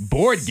games.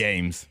 Board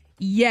games.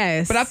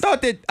 Yes. But I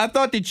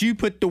thought that you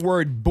put the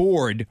word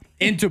board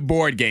into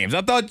board games.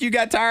 I thought you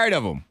got tired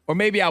of them. Or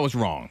maybe I was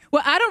wrong.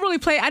 Well, I don't really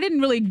play. I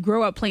didn't really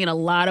grow up playing a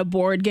lot of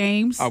board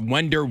games. I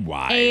wonder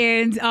why.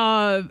 And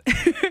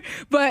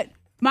but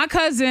my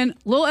cousin,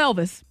 Lil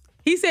Elvis,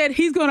 he said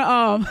he's gonna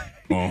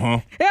Uh-huh.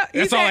 yeah, he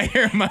That's all I said-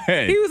 hear in my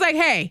head. He was like,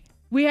 "Hey,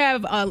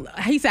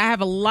 he said I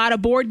have a lot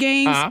of board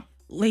games." Uh-huh.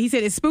 He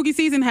said it's spooky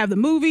season, have the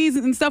movies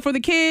and stuff for the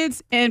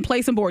kids, and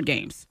play some board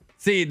games.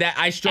 See, that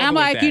I struggle And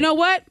I'm with like, that. you know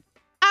what?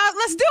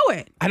 Let's do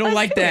it. I don't Let's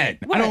like do that. it.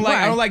 I don't like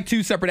Why? I don't like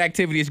two separate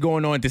activities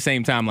going on at the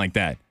same time like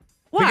that.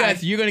 Why?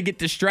 Because you're gonna get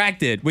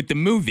distracted with the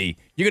movie.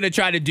 You're gonna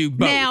try to do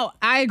both. Now,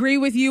 I agree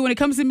with you. When it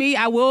comes to me,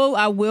 I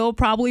will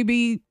probably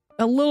be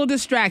a little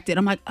distracted.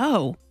 I'm like,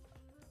 oh,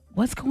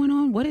 what's going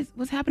on?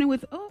 What's happening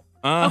with? Oh,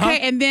 Uh-huh. okay,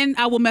 and then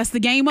I will mess the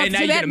game up. and now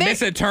So you're that- gonna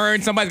miss a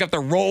turn. Somebody's got to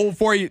roll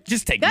for you.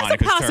 Just take That's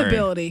Monica's a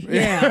possibility. turn.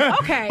 Yeah.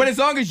 Okay. But as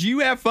long as you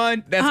have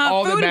fun, that's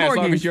all that food and matters. As board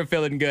long games. as you're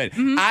feeling good.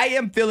 I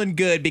am feeling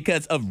good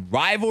because of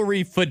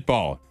rivalry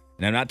football.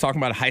 And I'm not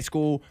talking about high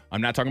school.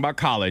 I'm not talking about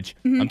college.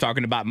 I'm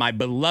talking about my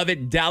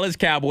beloved Dallas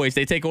Cowboys.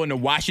 They take on the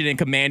Washington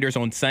Commanders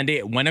on Sunday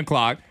at 1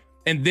 o'clock.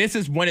 And this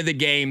is one of the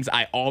games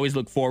I always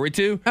look forward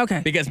to. Okay.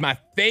 Because my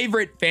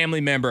favorite family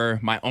member,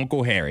 my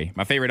Uncle Harry,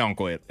 my favorite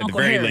uncle at the Uncle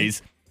very Harry.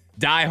 least,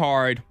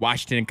 diehard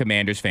Washington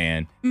Commanders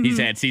fan. He's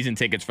had season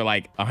tickets for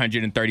like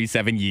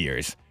 137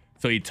 years.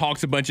 So he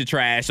talks a bunch of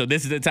trash. So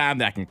this is the time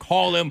that I can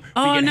call him. We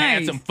Oh, can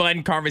have nice. some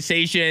fun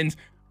conversations.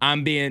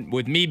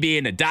 With me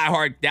being a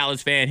diehard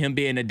Dallas fan, him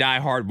being a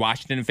diehard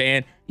Washington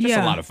fan. Just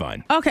a lot of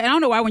fun. Okay, I don't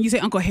know why when you say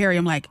Uncle Harry,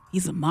 I'm like,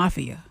 he's a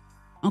mafia.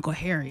 Uncle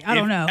Harry. I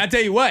don't know. I tell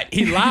you what,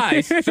 he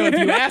lies. So if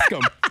you ask him,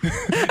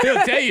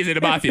 he'll tell you he's in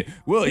the mafia.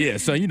 Well, yeah,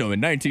 so in Uncle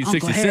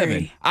 1967,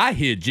 Harry. I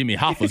hid Jimmy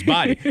Hoffa's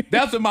body.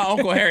 That's what my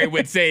Uncle Harry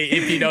would say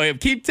if you know him.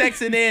 Keep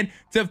texting in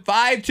to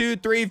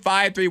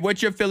 52353.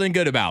 What you're feeling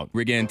good about.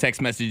 We're getting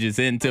text messages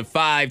in to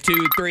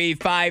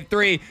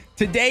 52353.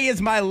 Today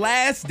is my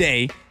last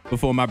day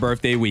before my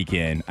birthday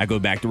weekend. I go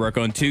back to work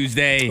on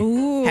Tuesday.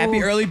 Ooh.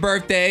 Happy early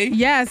birthday.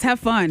 Yes, have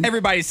fun.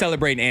 Everybody's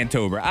celebrating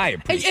Antober. I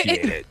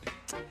appreciate it.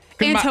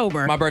 'Cause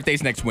Antober. My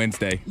birthday's next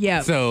Wednesday.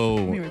 Yeah.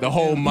 So the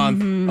whole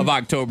month of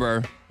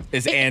October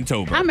is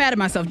Antober. I'm mad at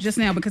myself just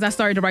now because I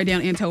started to write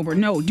down Antober.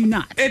 No, do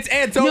not. It's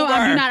Antober. No,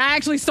 I do not. I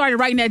actually started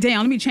writing that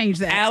down. Let me change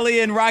that. Allie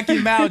in Rocky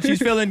Mount, she's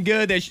feeling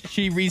good that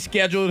she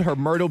rescheduled her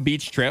Myrtle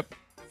Beach trip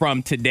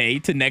from today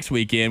to next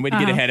weekend. Way to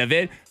get ahead of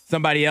it.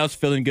 Somebody else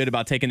feeling good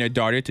about taking their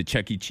daughter to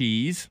Chuck E.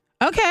 Cheese.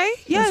 Okay,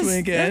 yes.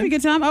 weekend. That'd be a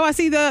good time. Oh, I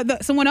see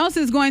someone else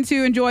is going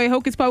to enjoy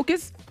Hocus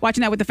Pocus,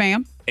 watching that with the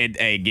fam. And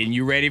getting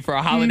you ready for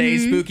a holiday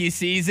spooky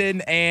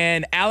season.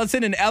 And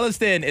Allison in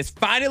Elliston is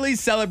finally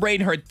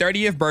celebrating her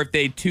 30th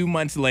birthday 2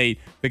 months late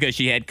because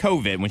she had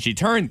COVID when she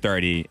turned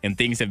 30, and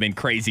things have been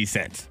crazy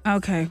since.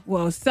 Okay,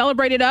 well,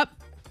 celebrate it up.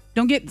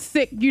 Don't get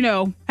sick,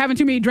 having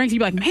too many drinks. You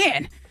be like,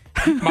 man.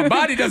 My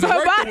body doesn't My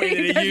work the body way that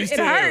it doesn't- used it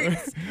to.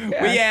 hurts.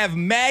 We have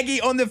Maggie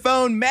on the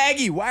phone.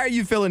 Maggie, why are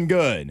you feeling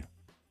good?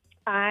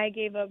 I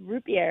gave up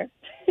root beer.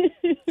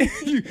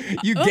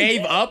 You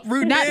gave up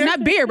root beer?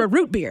 Not beer, but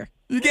root beer.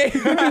 You gave.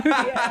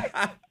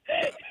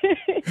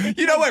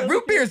 You know what?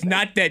 Root beer is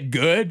not that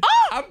good.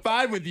 I'm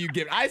fine with you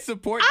giving. I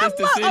support I this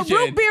love decision. a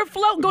root beer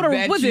float. Go to,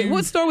 that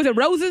what store was it?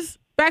 Roses?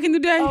 Back in the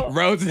day?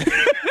 Rose.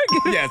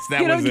 Yes,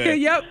 that was it.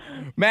 Yep.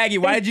 Maggie,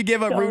 why did you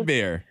give up root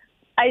beer?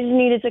 I just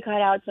needed to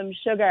cut out some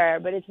sugar,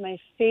 but it's my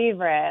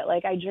favorite.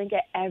 Like, I drink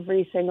it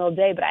every single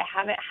day, but I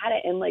haven't had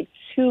it in like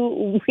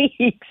 2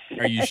 weeks.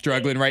 Are you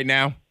struggling right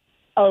now?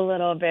 A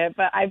little bit,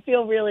 but I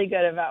feel really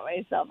good about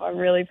myself. I'm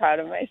really proud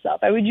of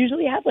myself. I would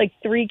usually have like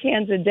 3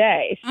 cans a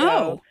day. So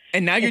Oh,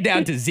 And now you're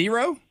down to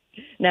 0?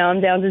 now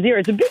I'm down to 0.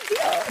 It's a big deal.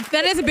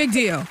 that is a big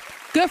deal.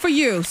 Good for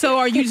you. So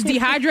are you just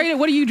dehydrated?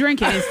 What are you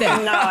drinking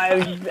instead? No, I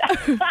was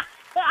just...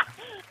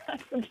 I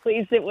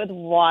replace it with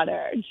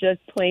water, just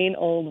plain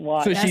old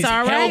water. So she's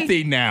all right.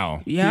 healthy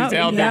now. Yeah. She's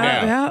healthy now.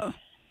 Yeah.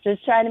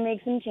 Just trying to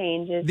make some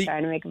changes,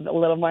 trying to make a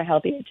little more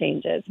healthier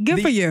changes.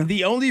 Good for you.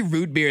 The only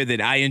root beer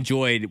that I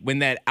enjoyed when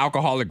that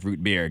alcoholic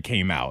root beer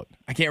came out,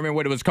 I can't remember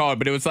what it was called,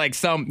 but it was like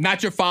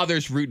not your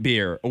father's root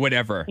beer or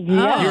whatever.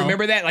 Yeah. You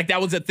remember that? Like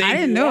that was a thing. I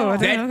didn't know.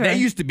 That Okay.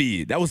 used to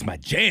be. That was my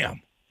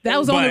jam. That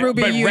was the only root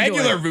beer But you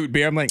regular enjoyed. root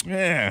beer, I'm like,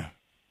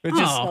 It's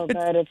just So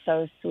good. It's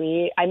so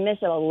sweet. I miss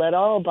it a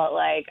little, but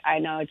like I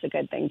know it's a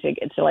good thing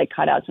to like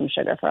cut out some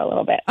sugar for a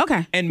little bit.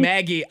 Okay. And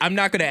Maggie, I'm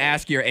not going to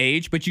ask your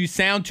age, but you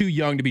sound too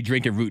young to be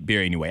drinking root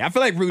beer anyway. I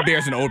feel like root beer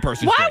is an old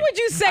person's Why drink. would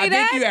you say I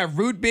that? think you have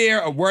root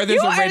beer, a Werther's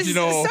You are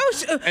Original,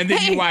 and then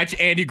hey. you watch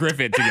Andy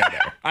Griffith together.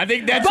 I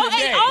think that's But your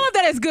hey, game. all of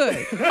that is good.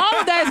 All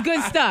of that is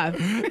good stuff.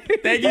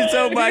 Thank you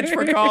so much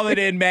for calling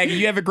in, Maggie.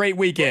 You have a great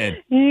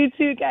weekend. You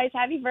too, guys.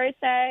 Happy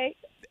birthday.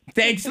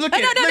 Thanks. Look No,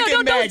 at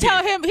don't Magic.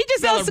 tell him. He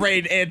just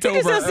Celebrated he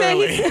Antober just said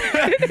early.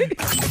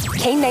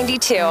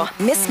 K92,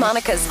 Miss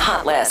Monica's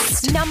Hot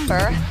List.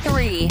 Number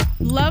 3.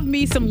 Love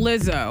me some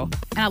Lizzo.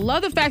 And I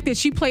love the fact that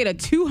she played a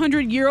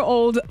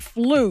 200-year-old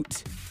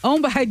flute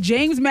owned by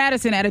James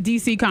Madison at a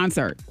DC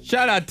concert.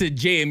 Shout out to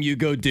JMU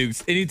Go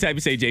Dukes. Anytime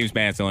you say James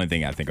Madison, the only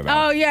thing I think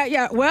about. Oh,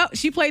 yeah. Well,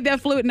 she played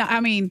that flute. And I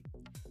mean,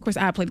 of course,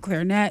 I played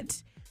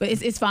clarinet. But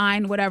it's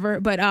fine, whatever.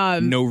 But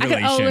No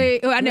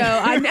relation. I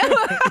know.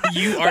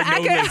 You are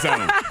no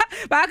Lizzo.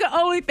 But I can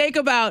only think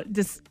about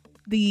just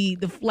the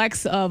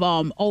flecks of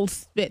old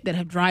spit that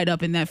have dried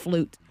up in that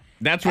flute.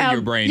 That's where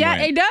your brain went.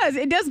 Yeah, it does.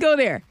 It does go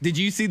there. Did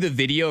you see the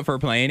video of her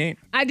playing it?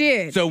 I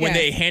did. So when yes.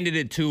 they handed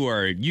it to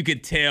her, you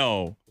could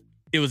tell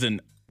it was an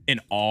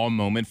awe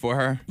moment for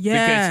her.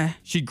 Yeah. Because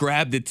she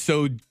grabbed it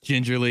so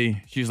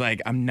gingerly. She was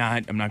like, I'm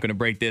not going to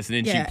break this. And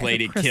then Yeah, she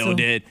played it's a it, crystal. killed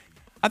it.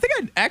 I think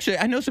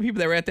I know some people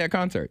that were at that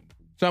concert.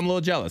 So I'm a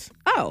little jealous.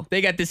 Oh.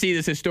 They got to see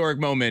this historic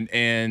moment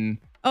and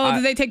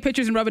Did they take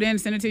pictures and rub it in and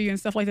send it to you and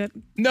stuff like that?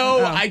 no,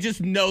 Oh. I just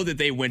know that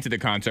they went to the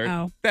concert.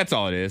 Oh. That's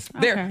all it is.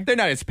 Okay. They're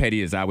not as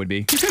petty as I would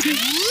be.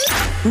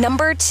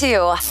 Number 2.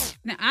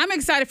 Now, I'm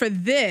excited for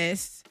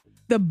this,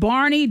 the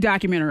Barney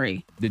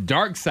documentary. The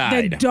dark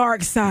side. The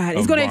dark side. of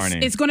It's going Barney.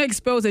 to it's going to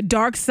expose a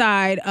dark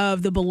side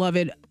of the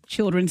beloved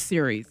children's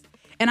series.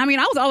 And I mean,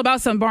 I was all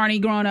about some Barney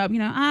growing up. You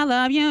know, I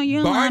love you,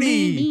 you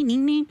Barney. love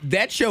me.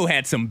 That show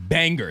had some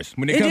bangers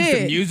when it It comes to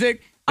did.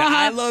 music. The Uh-huh.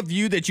 I Love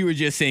You that you were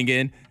just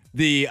singing.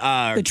 The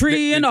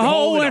tree in the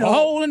hole and a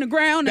hole in the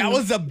ground. That and-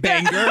 was a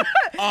banger.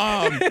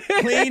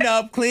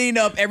 Clean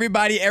up,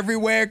 everybody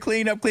everywhere.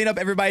 Clean up,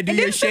 everybody do And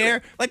your then some-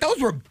 share. Like those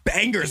were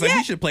bangers. Like Yeah.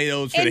 we should play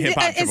those for the hip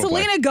hop. And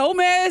Selena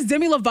Gomez,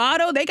 Demi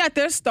Lovato, they got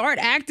their start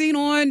acting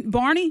on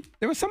Barney.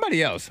 There was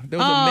somebody else. There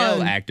was a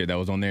male actor that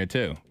was on there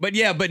too. But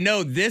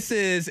no, this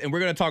is, and we're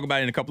going to talk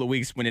about it in a couple of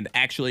weeks when it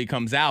actually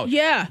comes out.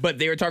 Yeah. But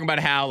they were talking about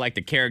how like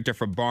the character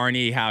for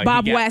Barney, how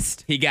Bob he got,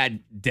 West. he got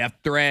death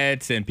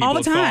threats and people All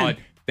the time.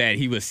 thought that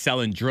he was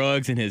selling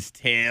drugs in his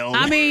tail.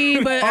 I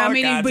mean, but All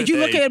kinds of you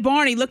look things. at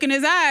Barney, look in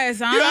his eyes.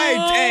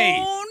 Hey,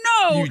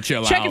 Oh no! you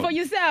chill Check out. it for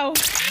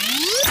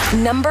yourself.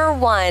 Number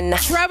 1.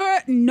 Trevor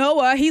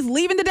Noah, he's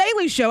leaving the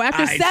Daily Show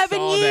after I 7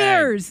 saw that.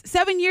 years.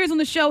 7 years on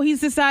the show, he's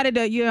decided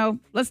to,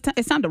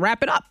 it's time to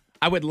wrap it up.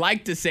 I would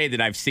like to say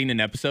that I've seen an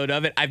episode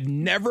of it. I've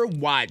never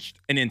watched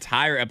an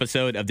entire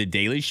episode of The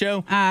Daily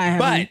Show, I haven't.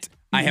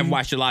 but I have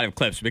watched a lot of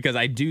clips because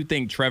I do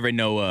think Trevor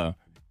Noah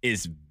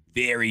is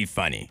very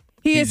funny.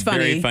 He He's is funny.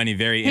 very funny,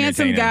 very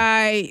handsome entertaining.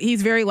 guy.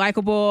 He's very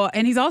likable,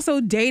 and he's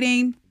also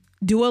dating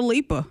Dua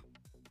Lipa.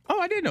 Oh,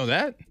 I didn't know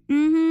that.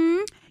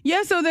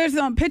 Yeah, so there's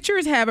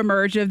pictures have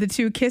emerged of the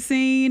two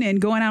kissing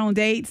and going out on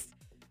dates.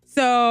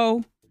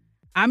 So,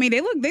 I mean, they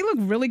look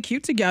really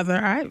cute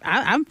together.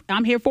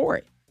 I'm here for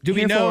it. Do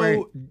we Here for it.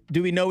 know?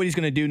 Do we know what he's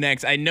going to do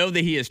next? I know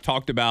that he has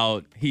talked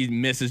about he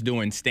misses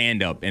doing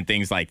stand up and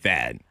things like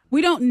that.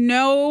 We don't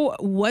know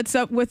what's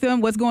up with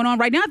him, what's going on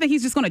right now. I think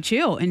he's just going to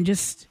chill and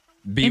just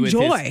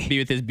enjoy. Be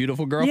with his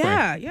beautiful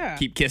girlfriend. Yeah.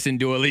 Keep kissing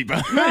Dua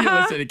Lipa. You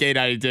listen to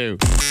K92.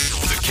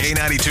 The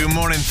K92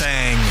 Morning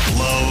Thang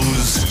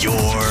blows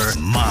your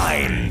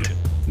mind.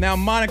 Now,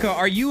 Monica,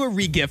 are you a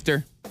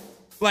regifter?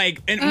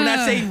 Like, and when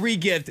I say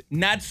regift,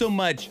 not so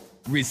much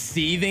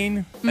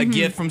receiving a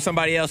gift from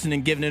somebody else and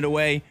then giving it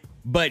away,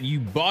 but you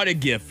bought a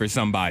gift for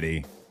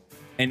somebody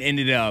and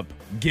ended up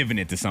giving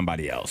it to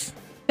somebody else.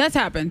 That's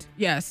happened.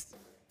 Yes.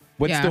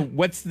 What's Yeah.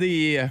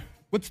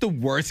 the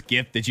worst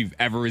gift that you've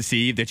ever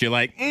received that you're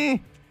like,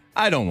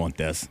 I don't want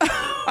this.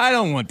 I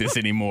don't want this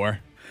anymore.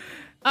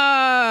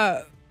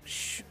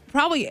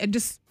 Probably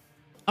just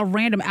a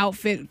random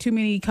outfit, too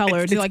many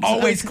colors. It's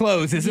always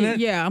clothes, isn't it?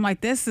 Yeah. I'm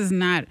like, this is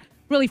not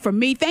really for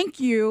me. Thank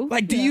you.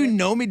 Like, do you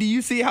know me? Do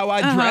you see how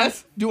I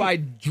dress? Do I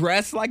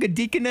dress like a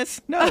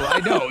deaconess? No, I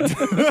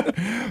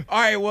don't. All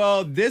right,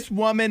 well, this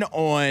woman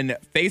on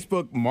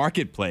Facebook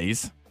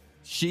Marketplace,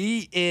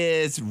 she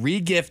is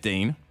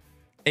regifting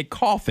a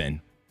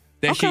coffin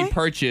that she Okay.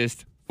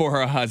 purchased for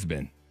her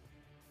husband.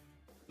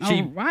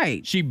 All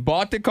right. She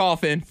bought the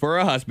coffin for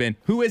her husband,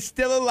 who is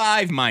still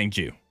alive, mind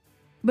you.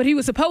 But he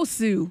was supposed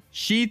to.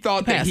 She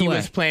thought that Pass he away.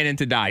 was planning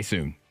to die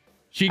soon.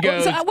 She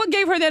goes, So what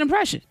gave her that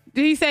impression?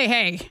 Did he say,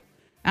 hey,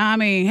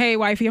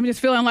 wifey, I'm just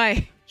feeling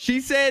like. she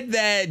said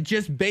that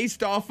just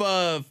based off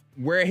of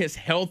where his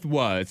health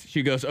was,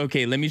 she goes,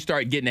 okay, let me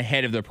start getting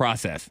ahead of the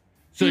process.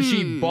 So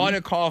she bought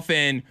a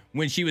coffin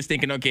when she was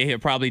thinking, okay, he'll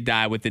probably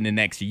die within the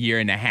next year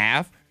and a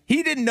half.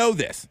 He didn't know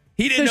this.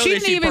 He So didn't know she that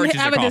didn't she even purchased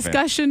have a a coffin.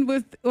 discussion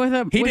with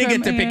her. He with didn't her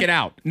get to pick man? it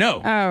out.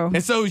 No. Oh.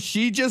 And so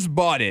she just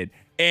bought it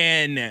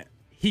and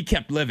he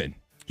kept living.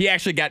 He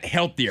actually got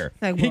healthier.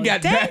 Like, he well,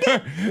 got dang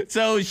better.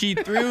 So she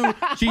threw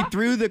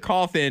the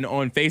coffin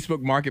on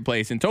Facebook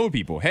Marketplace and told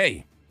people,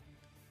 hey,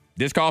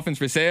 this coffin's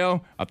for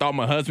sale. I thought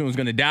my husband was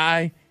going to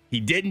die. He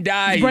didn't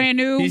die. It's brand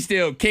new. He's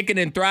still kicking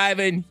and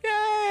thriving.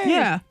 Yay.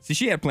 Yeah. So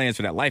she had plans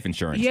for that life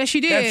insurance. Yeah,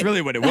 she did. That's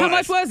really what it was. How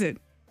much was it?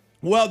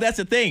 Well, that's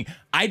the thing.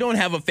 I don't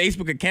have a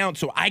Facebook account,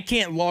 so I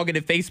can't log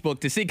into Facebook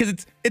to see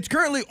because it's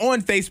currently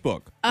on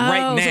Facebook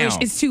right now. So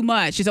it's too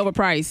much. It's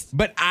overpriced.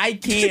 But I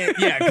can't,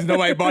 because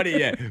nobody bought it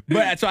yet.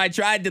 But so I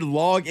tried to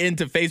log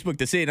into Facebook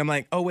to see it. And I'm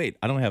like, oh wait,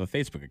 I don't have a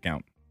Facebook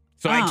account,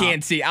 so I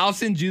can't see. I'll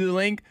send you the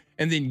link,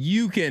 and then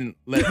you can.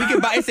 We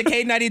can buy. It's a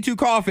K92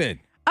 coffin.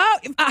 Oh,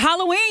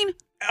 Halloween.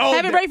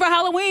 Have it ready for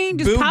Halloween.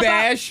 Just Boo pop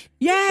Bash. up.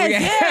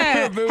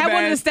 Yeah. Boo Have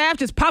one of the Bash. staff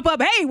just pop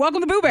up. Hey,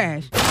 welcome to Boo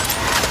Bash.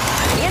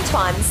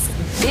 Antoine's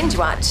Binge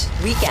Watch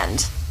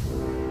Weekend.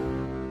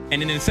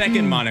 And in a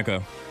second,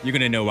 Monica, you're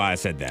going to know why I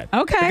said that.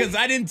 Okay. Because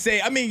I didn't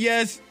say,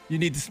 yes, you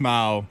need to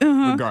smile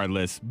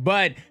regardless.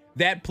 But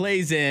that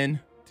plays in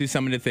to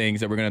some of the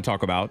things that we're going to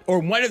talk about. Or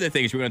one of the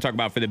things we're going to talk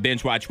about for the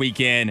Binge Watch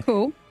Weekend.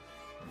 Cool.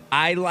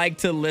 I like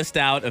to list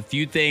out a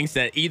few things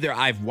that either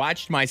I've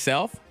watched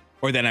myself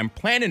or that I'm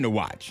planning to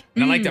watch.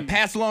 And I like to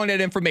pass along that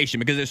information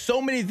because there's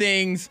so many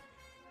things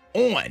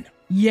on.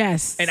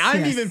 Yes. And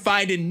I'm even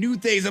finding new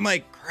things. I'm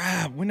like,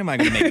 crap, when am I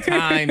going to make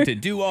time to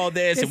do all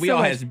this? It's And we so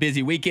all much. have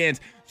busy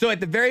weekends. So at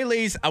the very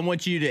least, I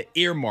want you to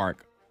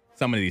earmark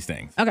some of these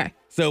things. Okay.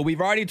 So we've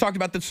already talked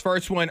about this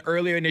first one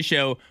earlier in the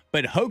show,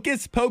 but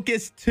Hocus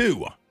Pocus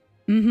 2.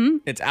 Mm-hmm.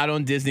 It's out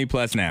on Disney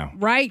Plus now.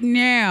 Right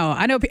now.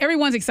 I know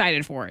everyone's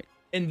excited for it.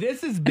 And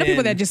this has I know been...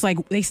 people that just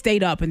they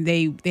stayed up and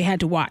they had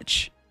to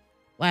watch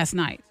last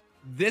night.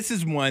 This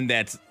is one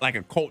that's like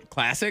a cult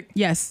classic.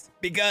 Yes.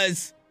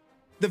 Because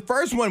the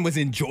first one was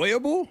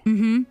enjoyable,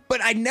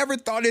 but I never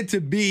thought it to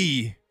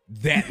be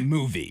that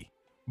movie.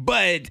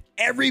 But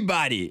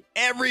everybody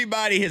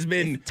has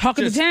been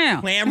Talking just the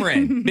town.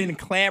 been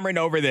clamoring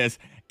over this.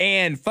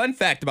 And fun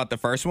fact about the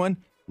first one,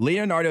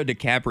 Leonardo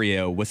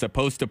DiCaprio was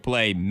supposed to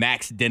play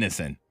Max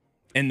Dennison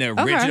in the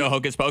original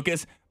Hocus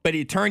Pocus, but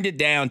he turned it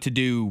down to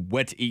do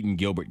What's Eating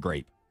Gilbert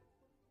Grape.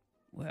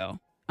 Well,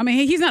 I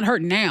mean, he's not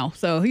hurting now,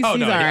 so he's all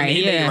right. I mean,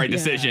 he made the right Yeah.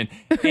 decision.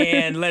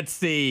 And let's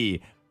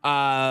see.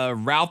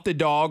 Ralph the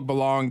dog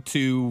belonged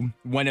to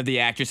one of the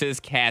actresses,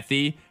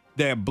 Kathy.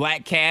 The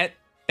black cat,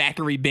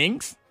 Thackeray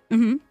Binks.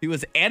 Mm-hmm. He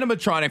was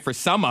animatronic for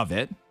some of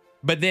it,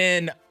 but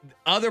then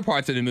other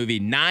parts of the movie,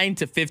 9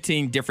 to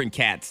 15 different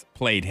cats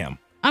played him.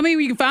 I mean,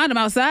 you can find him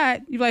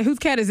outside. You're like, whose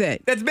cat is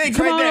that? That's big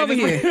Come right on there. over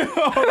here.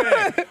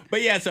 Oh, yeah.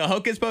 But yeah, so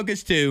Hocus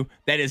Pocus 2,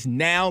 that is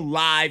now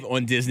live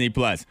on Disney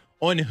Plus.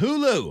 On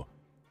Hulu,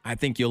 I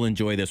think you'll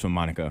enjoy this one,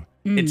 Monica.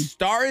 It's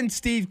starring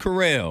Steve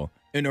Carell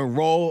in a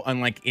role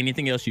unlike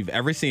anything else you've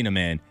ever seen him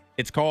in.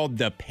 It's called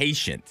The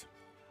Patient.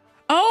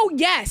 Oh,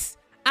 yes.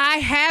 I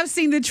have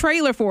seen the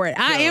trailer for it.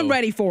 I am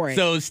ready for it.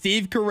 So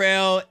Steve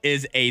Carell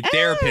is a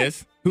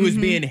therapist who is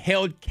being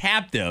held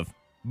captive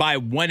by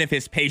one of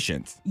his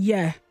patients.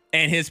 Yeah.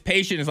 And his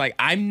patient is like,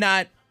 I'm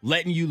not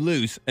letting you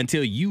loose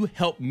until you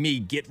help me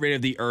get rid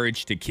of the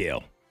urge to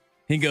kill.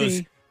 He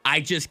goes, I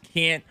just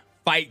can't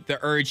fight the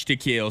urge to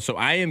kill. So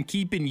I am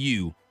keeping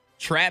you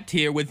trapped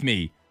here with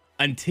me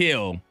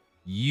until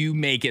you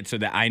make it so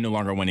that I no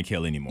longer want to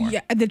kill anymore.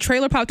 Yeah. The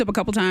trailer popped up a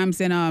couple times,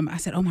 and I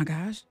said, oh, my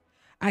gosh.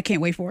 I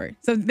can't wait for it.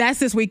 So that's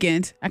this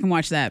weekend. I can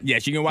watch that.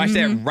 Yes, you can watch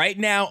that right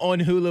now on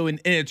Hulu.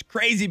 And it's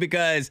crazy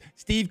because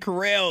Steve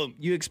Carell,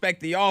 you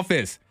expect The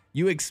Office.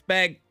 You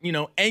expect,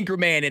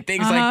 Anchorman and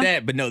things like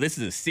that. But no, this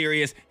is a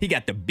serious. He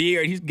got the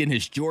beard. He's getting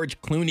his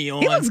George Clooney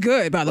on. He looks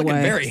good, by the Looking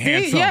way. very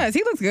handsome. Yes,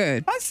 he looks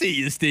good. I see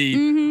you,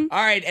 Steve. All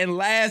right. And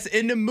last,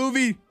 in the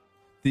movie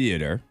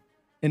theater.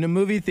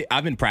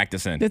 I've been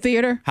practicing. The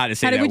theater? How to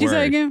say that What word. you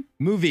say again?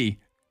 Movie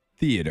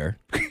theater.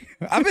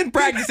 I've been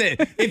practicing.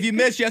 If you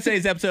missed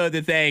yesterday's episode of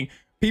The Thing,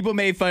 people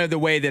made fun of the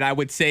way that I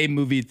would say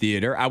movie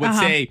theater. I would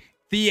say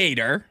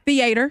theater.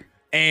 Theater.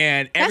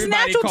 And That's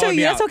everybody natural called to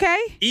me you. out. That's okay.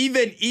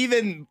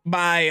 Even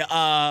my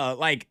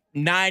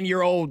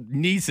 9-year-old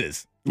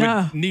nieces,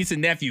 niece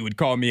and nephew would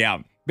call me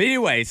out. But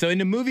anyway, so in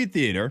the movie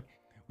theater,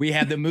 we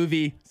have the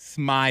movie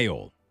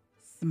Smile.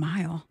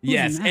 Smile. Who's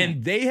Yes, in that?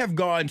 and they have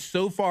gone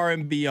so far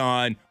and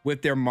beyond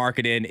with their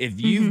marketing.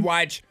 If you've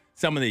watched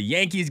some of the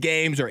Yankees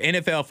games or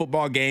NFL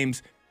football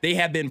games, they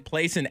have been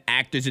placing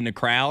actors in the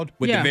crowd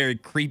with a very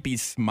creepy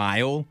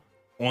smile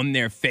on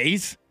their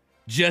face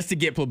just to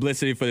get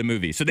publicity for the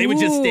movie. So they would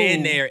just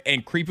stand there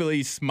and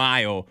creepily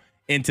smile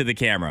into the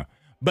camera.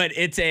 But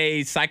it's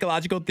a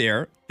psychological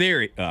thriller.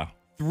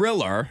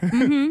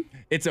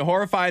 It's a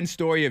horrifying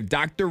story of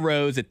Dr.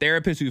 Rose, a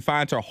therapist who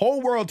finds her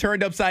whole world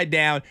turned upside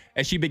down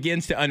as she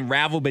begins to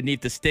unravel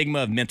beneath the stigma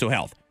of mental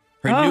health.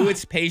 Her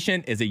newest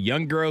patient is a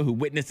young girl who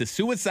witnessed the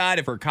suicide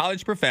of her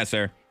college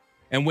professor.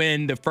 And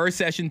when the first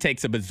session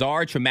takes a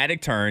bizarre,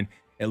 traumatic turn,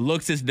 it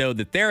looks as though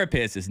the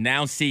therapist is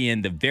now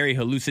seeing the very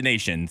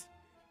hallucinations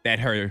that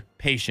her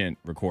patient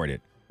recorded.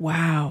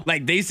 Wow.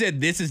 Like they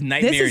said, this is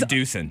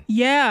nightmare-inducing.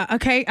 Yeah.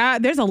 Okay.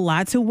 There's a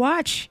lot to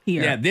watch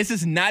here. Yeah, this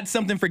is not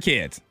something for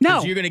kids. No.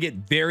 'Cause you're going to get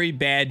very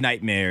bad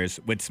nightmares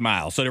with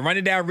Smile. So to run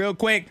it down real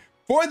quick,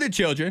 for the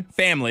children,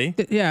 family.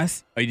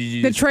 Yes. Oh, did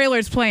you The just-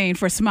 trailer's playing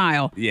for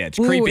Smile. Yeah, it's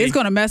Ooh, creepy. It's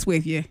going to mess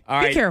with you. All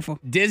Be right, careful.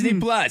 Disney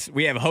Plus,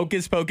 we have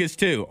Hocus Pocus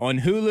 2. On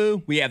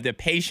Hulu, we have The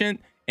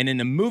Patient. And in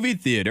the movie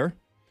theater,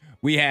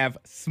 we have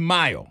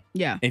Smile.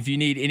 Yeah. If you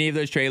need any of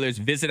those trailers,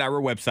 visit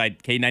our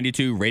website,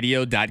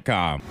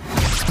 K92radio.com.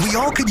 We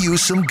all could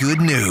use some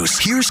good news.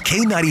 Here's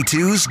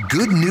K92's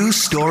good news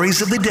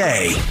stories of the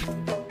day.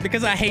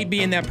 Because I hate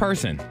being that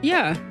person.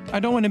 Yeah. I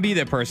don't want to be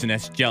that person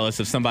that's jealous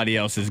of somebody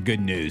else's good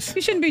news.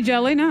 You shouldn't be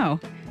jelly, no.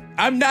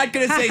 I'm not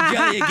going to say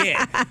jelly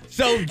again.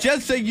 So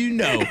just so you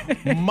know,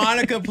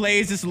 Monica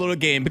plays this little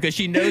game because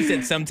she knows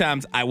that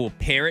sometimes I will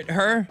parrot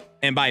her.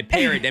 And by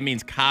parrot, that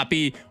means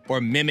copy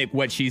or mimic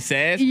what she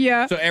says.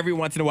 Yeah. So every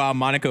once in a while,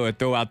 Monica will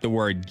throw out the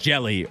word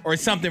jelly or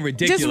something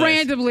ridiculous. Just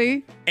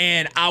randomly.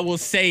 And I will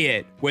say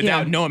it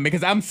without Yeah. knowing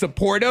because I'm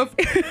supportive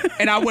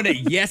and I want to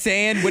yes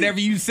and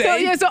whatever you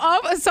say. So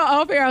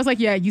off air, I was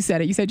like, yeah, you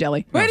said it. You said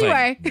jelly. I But was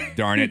anyway. like,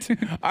 darn it.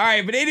 All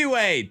right, but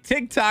anyway,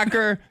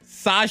 TikToker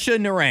Sasha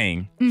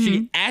Narang,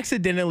 she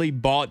accidentally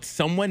bought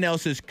someone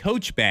else's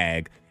Coach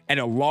bag at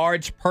a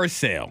large purse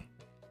sale.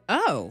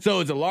 Oh.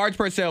 So it's a large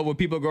purse sale where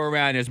people go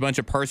around, there's a bunch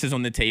of purses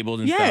on the tables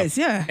and Yes,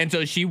 stuff. yeah. And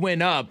so she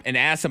went up and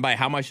asked somebody,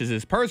 how much does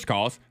this purse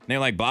cost? And they're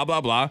like, blah, blah,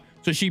 blah.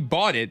 So she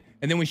bought it.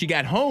 And then when she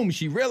got home,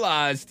 she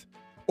realized,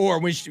 or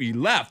when she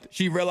left,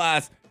 she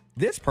realized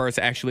this purse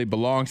actually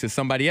belongs to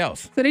somebody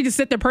else. So they just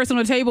set their purse on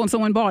the table and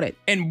someone bought it.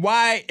 And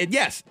why? And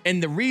yes.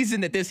 And the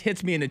reason that this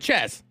hits me in the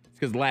chest is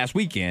because last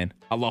weekend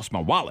I lost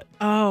my wallet.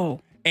 Oh.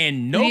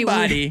 And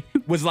nobody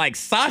was like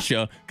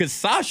Sasha because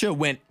Sasha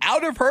went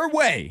out of her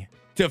way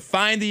to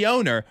find the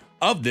owner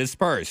of this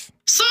purse.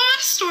 So I'm at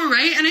a store,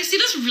 right? And I see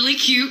this really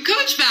cute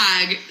Coach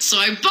bag. So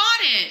I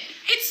bought it.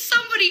 It's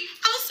somebody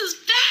else's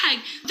bag.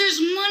 There's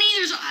money.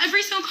 There's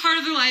every single card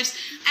of their lives.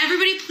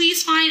 Everybody,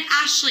 please find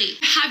Ashley.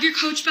 Have your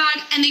Coach bag.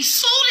 And they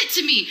sold it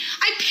to me.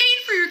 I paid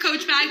for your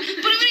Coach bag, but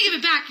I'm going to give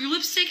it back. Your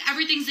lipstick,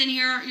 everything's in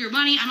here. Your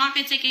money, I'm not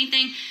going to take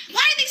anything.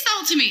 Why did they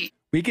sell it to me?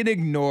 We can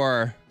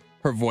ignore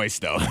her voice,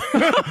 though.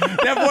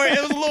 That voice,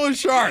 it was a little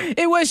sharp.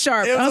 It was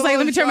sharp. It was I was a like, let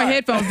me little turn my sharp.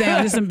 headphones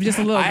down just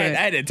a little I bit.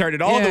 had to turn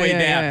it all the Yeah, way yeah,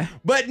 down. yeah.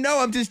 But no,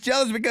 I'm just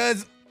jealous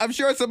because I'm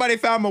sure somebody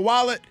found my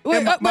wallet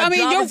and my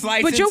driver's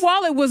license. But your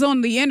wallet was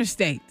on the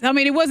interstate. I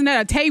mean, it wasn't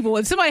at a table.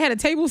 If somebody had a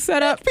table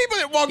set up, People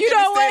that walk you in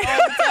the know state all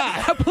the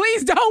what? time.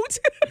 Please don't.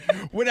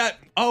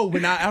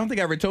 I don't think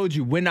I ever told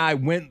you, when I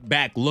went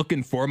back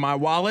looking for my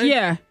wallet,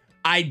 Yeah.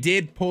 I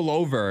did pull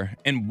over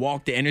and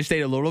walk the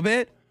interstate a little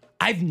bit.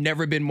 I've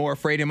never been more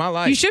afraid in my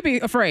life. You should be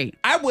afraid.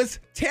 I was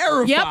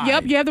terrified.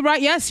 Yep. You have the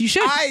right. Yes, you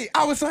should. I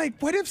was like,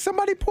 what if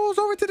somebody pulls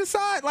over to the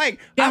side? Like,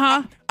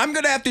 Uh-huh. I'm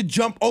going to have to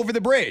jump over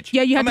the bridge.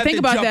 Yeah, you have I'm to gonna think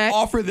about jump that.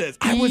 off of this.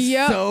 I was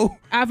Yep. so...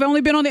 I've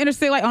only been on the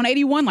interstate like on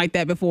 81 like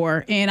that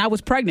before, and I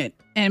was pregnant,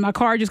 and my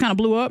car just kind of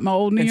blew up. My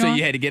old Neon. And so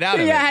you had to get out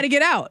of it. Yeah, I had to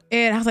get out,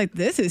 and I was like,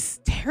 this is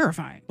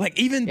terrifying. Like,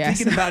 even Yes.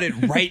 thinking about it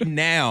right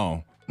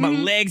now, my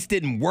legs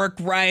didn't work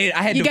right.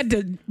 I had You to... got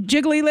the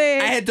jiggly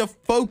legs. I had to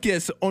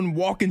focus on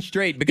walking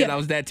straight because Yeah. I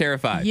was that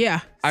terrified.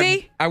 Yeah.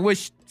 See? I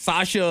wish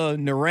Sasha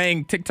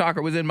Narang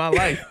TikToker was in my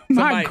life.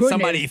 My goodness.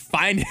 Somebody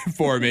find it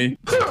for me.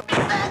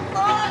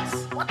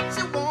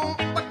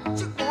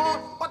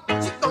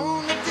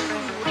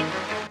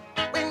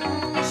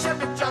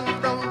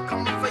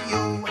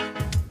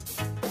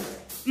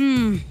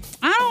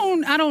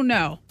 I don't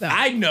know. Though.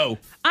 I know.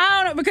 I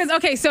don't know because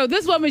okay, so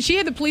this woman, she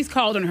had the police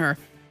called on her.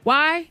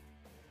 Why?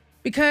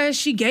 Because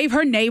she gave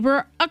her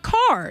neighbor a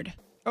card.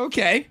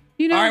 Okay.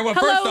 You know, all right, well,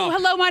 first off,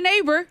 hello, my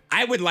neighbor.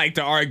 I would like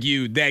to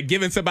argue that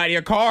giving somebody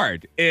a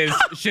card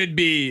should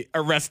be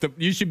arrested.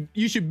 You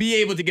should be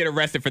able to get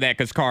arrested for that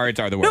because cards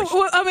are the No, worst.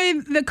 well, I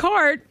mean, the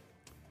card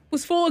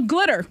was full of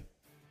glitter.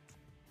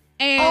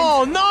 And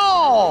oh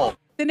no!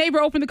 The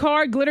neighbor opened the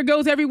card, glitter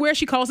goes everywhere.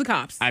 She calls the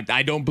cops.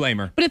 I don't blame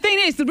her. But the thing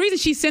is, the reason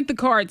she sent the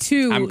card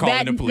to I'm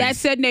calling the police. that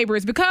said neighbor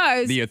is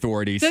because The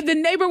authorities. the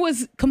neighbor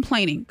was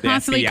complaining The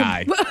constantly.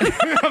 FBI.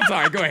 I'm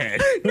sorry. Go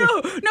ahead.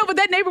 No, but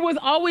that neighbor was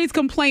always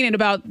complaining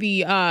about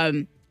the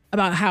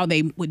about how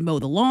they would mow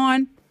the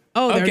lawn.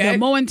 Oh, they're Okay.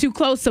 mowing too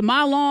close to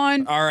my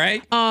lawn. All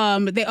right.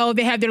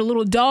 They have their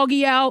little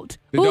doggy out.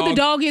 The The dog-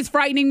 doggy is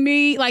frightening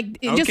me.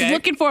 Like just Okay.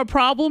 looking for a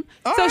problem.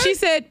 All So right. she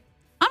said,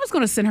 "I'm just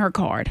gonna send her a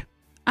card.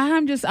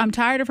 I'm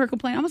tired of her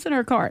complaining. I'm gonna send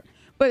her a card."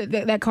 But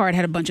that card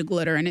had a bunch of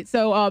glitter in it.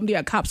 So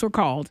cops were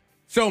called.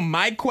 So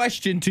my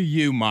question to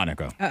you,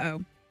 Monica.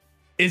 Uh-oh.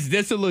 Is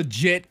this a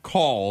legit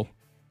call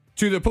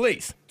to the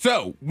police?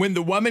 So when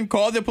the woman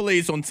called the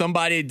police on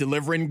somebody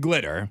delivering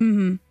glitter,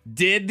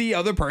 did the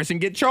other person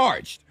get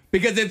charged?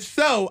 Because if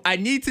so, I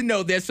need to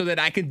know this so that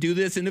I can do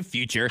this in the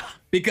future.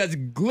 Because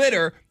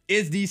glitter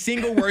is the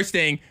single worst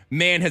thing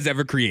man has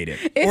ever created.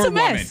 It's or a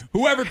mess. woman.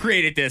 Whoever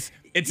created this,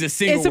 it's the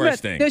single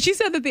worst thing. No, she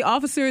said that the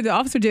officer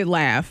did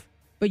laugh,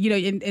 but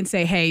and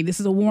say, "Hey, this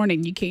is a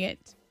warning. You can't."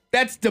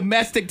 That's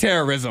domestic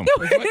terrorism.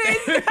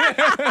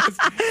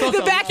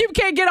 The vacuum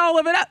can't get all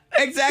of it up.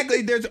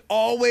 Exactly. There's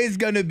always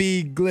going to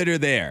be glitter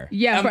there.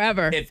 Yeah,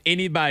 forever. If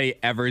anybody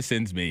ever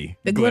sends me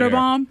The glitter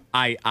bomb?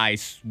 I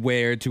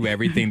swear to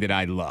everything that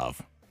I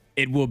love,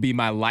 it will be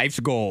my life's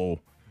goal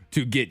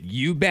to get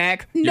you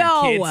back,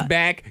 No. your kids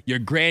back, your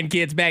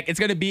grandkids back. It's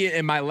going to be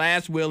in my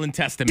last will and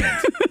testament.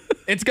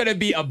 It's going to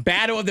be a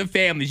battle of the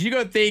families. You're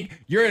going to think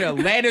you're a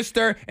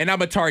Lannister and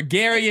I'm a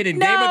Targaryen in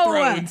Game of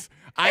Thrones.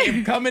 I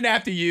am coming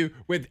after you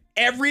with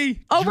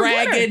every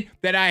dragon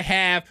that I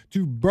have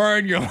to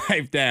burn your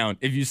life down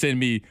if you send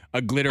me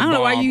a glitter bomb. I don't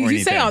know why or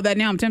you say all that.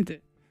 Now I'm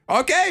tempted.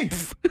 Okay.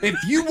 If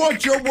you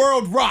want your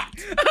world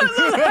rocked,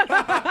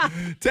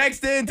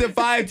 text in to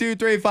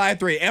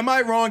 52353. Am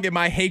I wrong in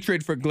my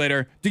hatred for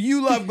glitter? Do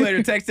you love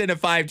glitter? Text in to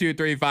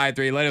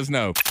 52353. Let us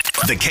know.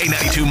 The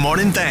K92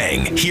 Morning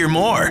Thing. Hear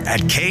more at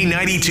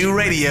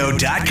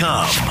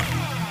K92Radio.com.